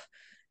yourself.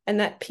 And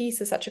that peace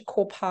is such a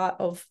core part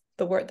of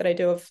the work that I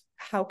do of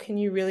how can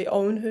you really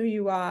own who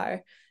you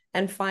are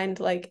and find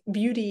like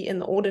beauty in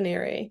the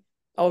ordinary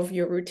of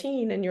your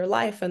routine and your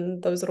life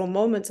and those little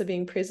moments of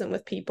being present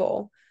with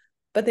people,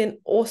 but then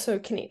also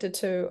connected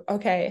to,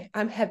 okay,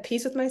 I'm have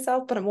peace with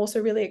myself, but I'm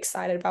also really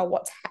excited about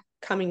what's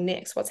coming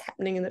next, what's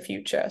happening in the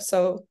future.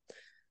 So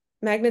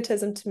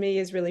magnetism to me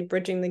is really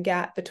bridging the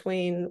gap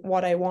between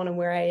what I want and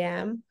where I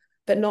am,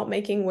 but not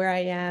making where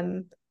I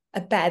am a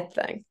bad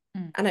thing.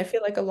 Mm. And I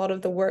feel like a lot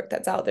of the work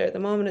that's out there at the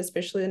moment,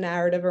 especially the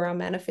narrative around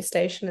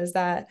manifestation, is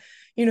that,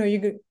 you know,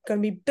 you're going to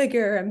be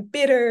bigger and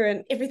better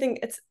and everything.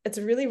 It's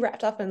really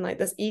wrapped up in like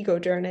this ego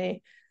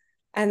journey.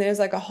 And there's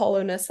like a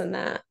hollowness in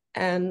that.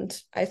 And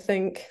I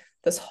think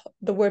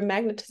the word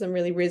magnetism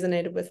really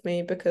resonated with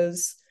me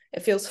because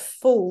it feels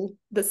full.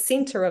 The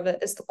center of it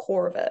is the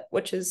core of it,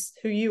 which is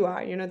who you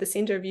are. You know, the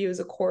center of you is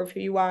the core of who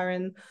you are.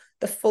 And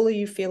the fuller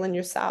you feel in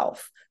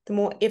yourself, the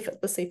more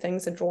effortlessly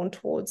things are drawn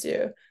towards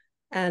you.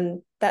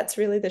 And that's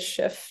really the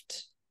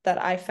shift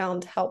that I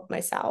found help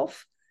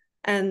myself.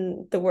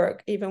 And the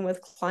work, even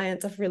with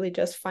clients, of really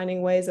just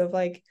finding ways of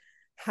like,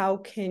 how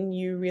can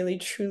you really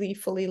truly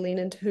fully lean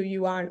into who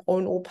you are and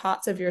own all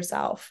parts of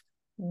yourself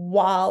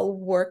while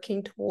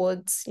working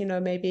towards, you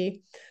know,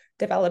 maybe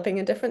developing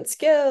a different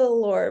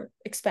skill or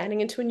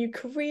expanding into a new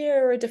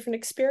career or a different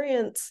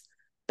experience,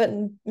 but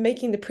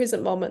making the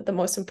present moment the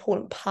most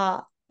important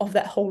part of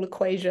that whole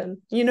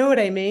equation. You know what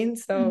I mean?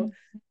 So Mm.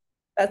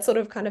 that's sort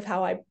of kind of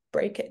how I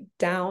break it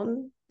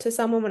down to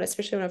someone, when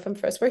especially when I'm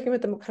first working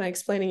with them, kind of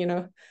explaining,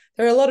 there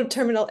are a lot of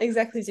terminal,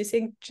 exactly as you're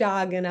saying,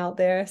 jargon out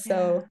there. Yeah.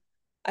 So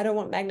I don't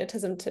want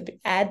magnetism to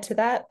add to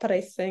that, but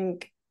I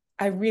think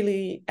I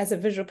really, as a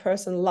visual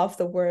person, love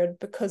the word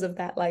because of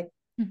that. Like,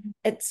 Mhm.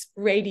 it's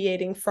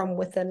radiating from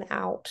within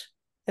out,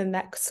 and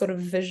that sort of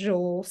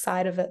visual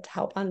side of it to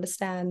help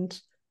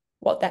understand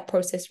what that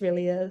process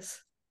really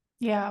is.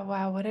 Yeah,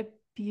 wow, what a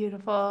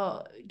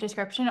beautiful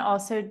description.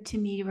 Also, to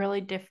me,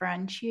 really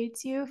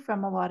differentiates you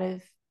from a lot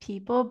of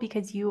people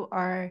because you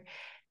are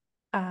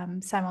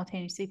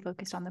simultaneously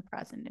focused on the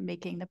present and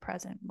making the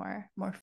present more